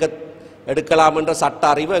நடவடிக்கை எடுக்கலாம் என்ற சட்ட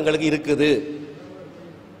அறிவு எங்களுக்கு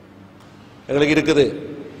இருக்குது,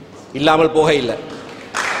 இல்லாமல் போக இல்லை.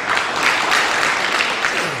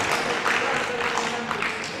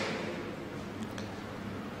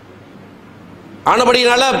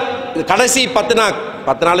 ஆனபடினால கடைசி 10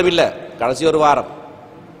 நாளும் இல்லை, கடைசி ஒரு வாரம்,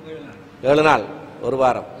 7 நாள், ஒரு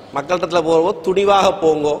வாரம் மக்களிடத்தில் போவோம். துணிவாக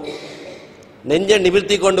போங்கோ, நெஞ்ச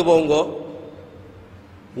நிமிர்த்தி கொண்டு போங்கோ.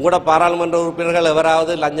 உங்களோட பாராளுமன்ற உறுப்பினர்கள்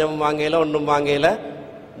எவராவது லஞ்சம் வாங்கல, ஒன்றும் வாங்கல,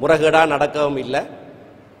 முறைகேடா நடக்கவும் இல்லை.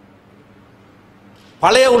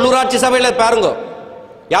 பழைய உள்ளூராட்சி சபையில் பாருங்க,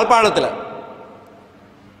 யாழ்ப்பாணத்தில்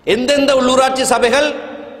எந்தெந்த உள்ளூராட்சி சபைகள்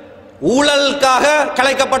ஊழலுக்காக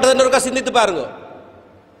கலைக்கப்பட்டது சிந்தித்து பாருங்க.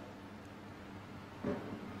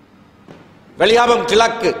 வெளியாமம்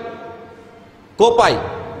கிழக்கு, கோப்பாய்,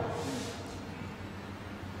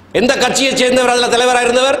 எந்த கட்சியை சேர்ந்தவர் அதில் தலைவராக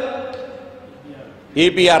இருந்தவர்?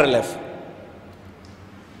 EPRLF.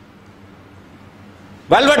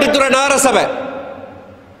 வல்வட்டித்துறை நகரசபை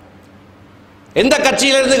எந்த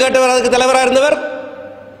கட்சியிலிருந்து கேட்டவர் அதுக்கு தலைவராக இருந்தவர்?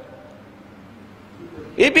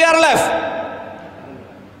 EPRLF.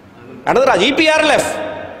 அனந்தராஜ் EPRLF.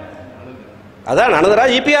 அதான்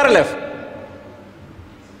அனந்தராஜ் EPRLF.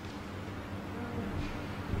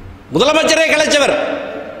 முதலமைச்சரை கலைச்சவர்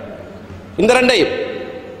இந்த 2ஐயும்.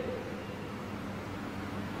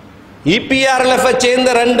 EPRLF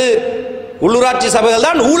சேர்ந்த 2 உள்ளூராட்சி சபைகள்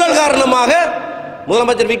தான் ஊழல் காரணமாக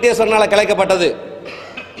முதலமைச்சர் விக்னேஸ்வரனால கலைக்கப்பட்டது.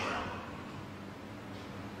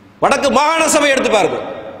 வடக்கு மாகாண சபை எடுத்து பாருங்க.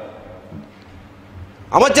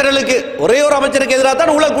 அமைச்சர்களுக்கு ஒரே ஒரு அமைச்சருக்கு எதிராக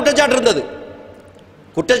தான் ஊழல் குற்றச்சாட்டு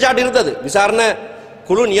இருந்தது. விசாரணை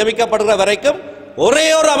குழு நியமிக்கப்படுகிற வரைக்கும் ஒரே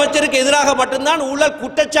ஒரு அமைச்சருக்கு எதிராக மட்டும்தான் ஊழல்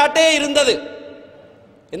குற்றச்சாட்டே இருந்தது.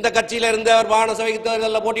 எந்த கட்சியில் இருந்தவர் மாகாண சபைக்கு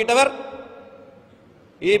தேர்தலில் போட்டியிட்டவர்?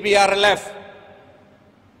 EPRLF.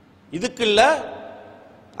 இதுக்குள்ள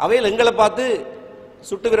அவையில் எங்களை பார்த்து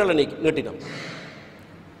சுட்டு விரலை நீட்டினோம்.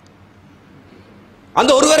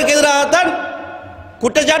 அந்த ஒருவருக்கு எதிராகத்தான்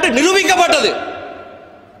குற்றச்சாட்டு நிரூபிக்கப்பட்டது.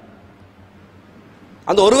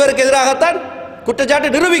 அந்த ஒருவருக்கு எதிராகத்தான்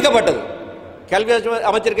குற்றச்சாட்டு நிரூபிக்கப்பட்டது. கல்வி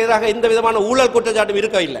அமைச்சருக்கு எதிராக எந்த விதமான ஊழல் குற்றச்சாட்டும்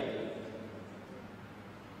இருக்கவில்லை.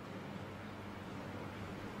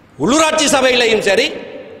 உள்ளூராட்சி சபையிலையும் சரி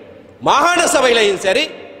மாகாண சபையிலையும் சரி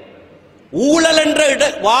ஊழல் என்ற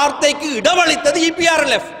வார்த்தைக்கு இடமளித்தது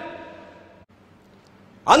EPRLF.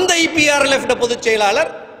 அந்த EPRLF பொதுச்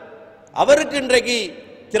செயலாளர் அவருக்கு இன்றைக்கு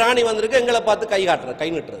திராணி வந்திருக்கு எங்களை பார்த்து கை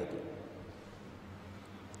நீட்டுறதுக்கு.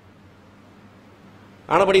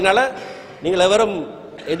 ஆனபடினால நீங்கள் எவரும்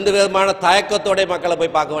எந்த விதமான தயக்கத்தோட மக்களை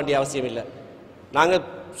போய் பார்க்க வேண்டிய அவசியம் இல்லை. நாங்கள்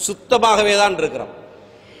சுத்தமாகவே தான் இருக்கிறோம்.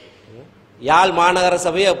 யாழ் மாநகர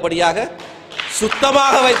சபையை எப்படியாக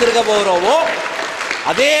சுத்தமாக வைத்திருக்க போகிறோமோ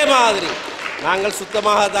அதே மாதிரி நாங்கள்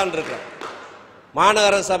சுத்தமாக தான் இருக்கிறோம்.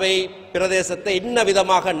 மாநகர சபை பிரதேசத்தை என்ன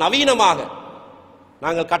விதமாக நவீனமாக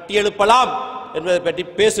நாங்கள் கட்டியெழுப்பலாம் என்பதை பற்றி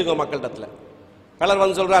பேசுங்க மக்களிடத்தில். பலர்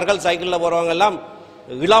வந்து சொல்றார்கள் சைக்கிளில் போறவங்க எல்லாம்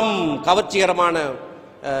இளம் கவர்ச்சிகரமான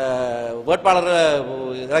வேட்பாளரை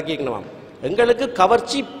இறக்கிக்கணுமாம். எங்களுக்கு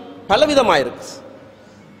கவர்ச்சி பலவிதமாயிருக்கு.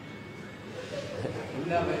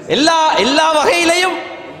 எல்லா வகையிலையும்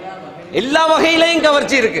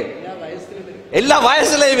கவர்ச்சி இருக்கு, எல்லா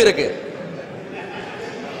வயசுலையும் இருக்கு.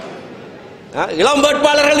 இளம்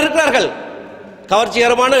வேட்பாளர்கள் இருக்கிறார்கள்,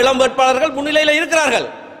 கவர்ச்சிகரமான இளம் வேட்பாளர்கள் முன்னிலையில் இருக்கிறார்கள்.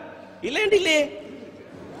 இல்லையே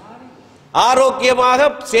ஆரோக்கியமாக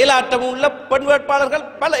செயலாட்டம் உள்ள பெண் வேட்பாளர்கள்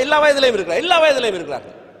எல்லா வயதிலையும்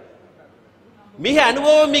இருக்கிறார்கள். மிக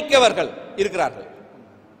அனுபவம் மிக்கவர்கள் இருக்கிறார்கள்.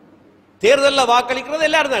 தேர்தலில் வாக்களிக்கிறது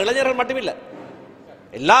எல்லாரும் தான், இளைஞர்கள் மட்டுமில்லை,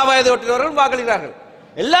 எல்லா வயது ஒட்டினவர்களும் வாக்களிக்கிறார்கள்.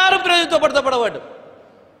 எல்லாரும் பிரதிநிதித்துவப்படுத்தப்பட வேண்டும்.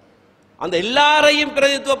 அந்த எல்லாரையும்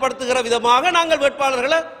பிரதிநிதித்துவப்படுத்துகிற விதமாக நாங்கள்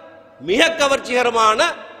வேட்பாளர்களை மிக கவர்ச்சிகரமான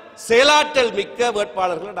செயலாற்றல் மிக்க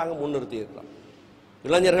வேட்பாளர்களை நாங்கள் முன்னிறுத்தி இருக்கிறோம்.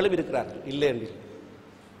 இளைஞர்களும் இருக்கிறார்கள், இல்லை என்று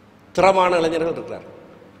திறமான இளைஞர்கள் இருக்கிறார்கள்.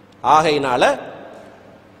 ஆகையினால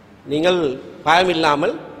நீங்கள்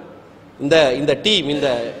பயமில்லாமல் இந்த டீம் இந்த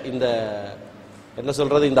என்ன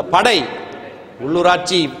சொல்றது இந்த படை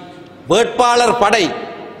உள்ளூராட்சி வேட்பாளர் படை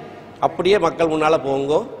அப்படியே மக்கள் முன்னால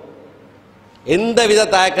போங்கோ, எந்தவித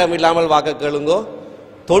தயக்கம் இல்லாமல் வாக்கு கேளுங்கோ.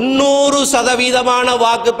 90%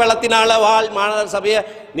 வாக்கு பலத்தினால மாநகர சபையை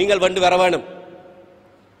நீங்கள் வென்று வர வேண்டும்.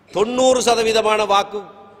 90% வாக்கு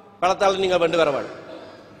பலத்தால் நீங்கள் வென்று வர வேண்டும்.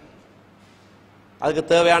 அதுக்கு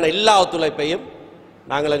தேவையான எல்லா ஒத்துழைப்பையும்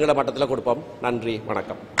நாங்கள் எங்களோட மட்டத்தில் கொடுப்போம். நன்றி,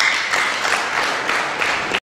 வணக்கம்.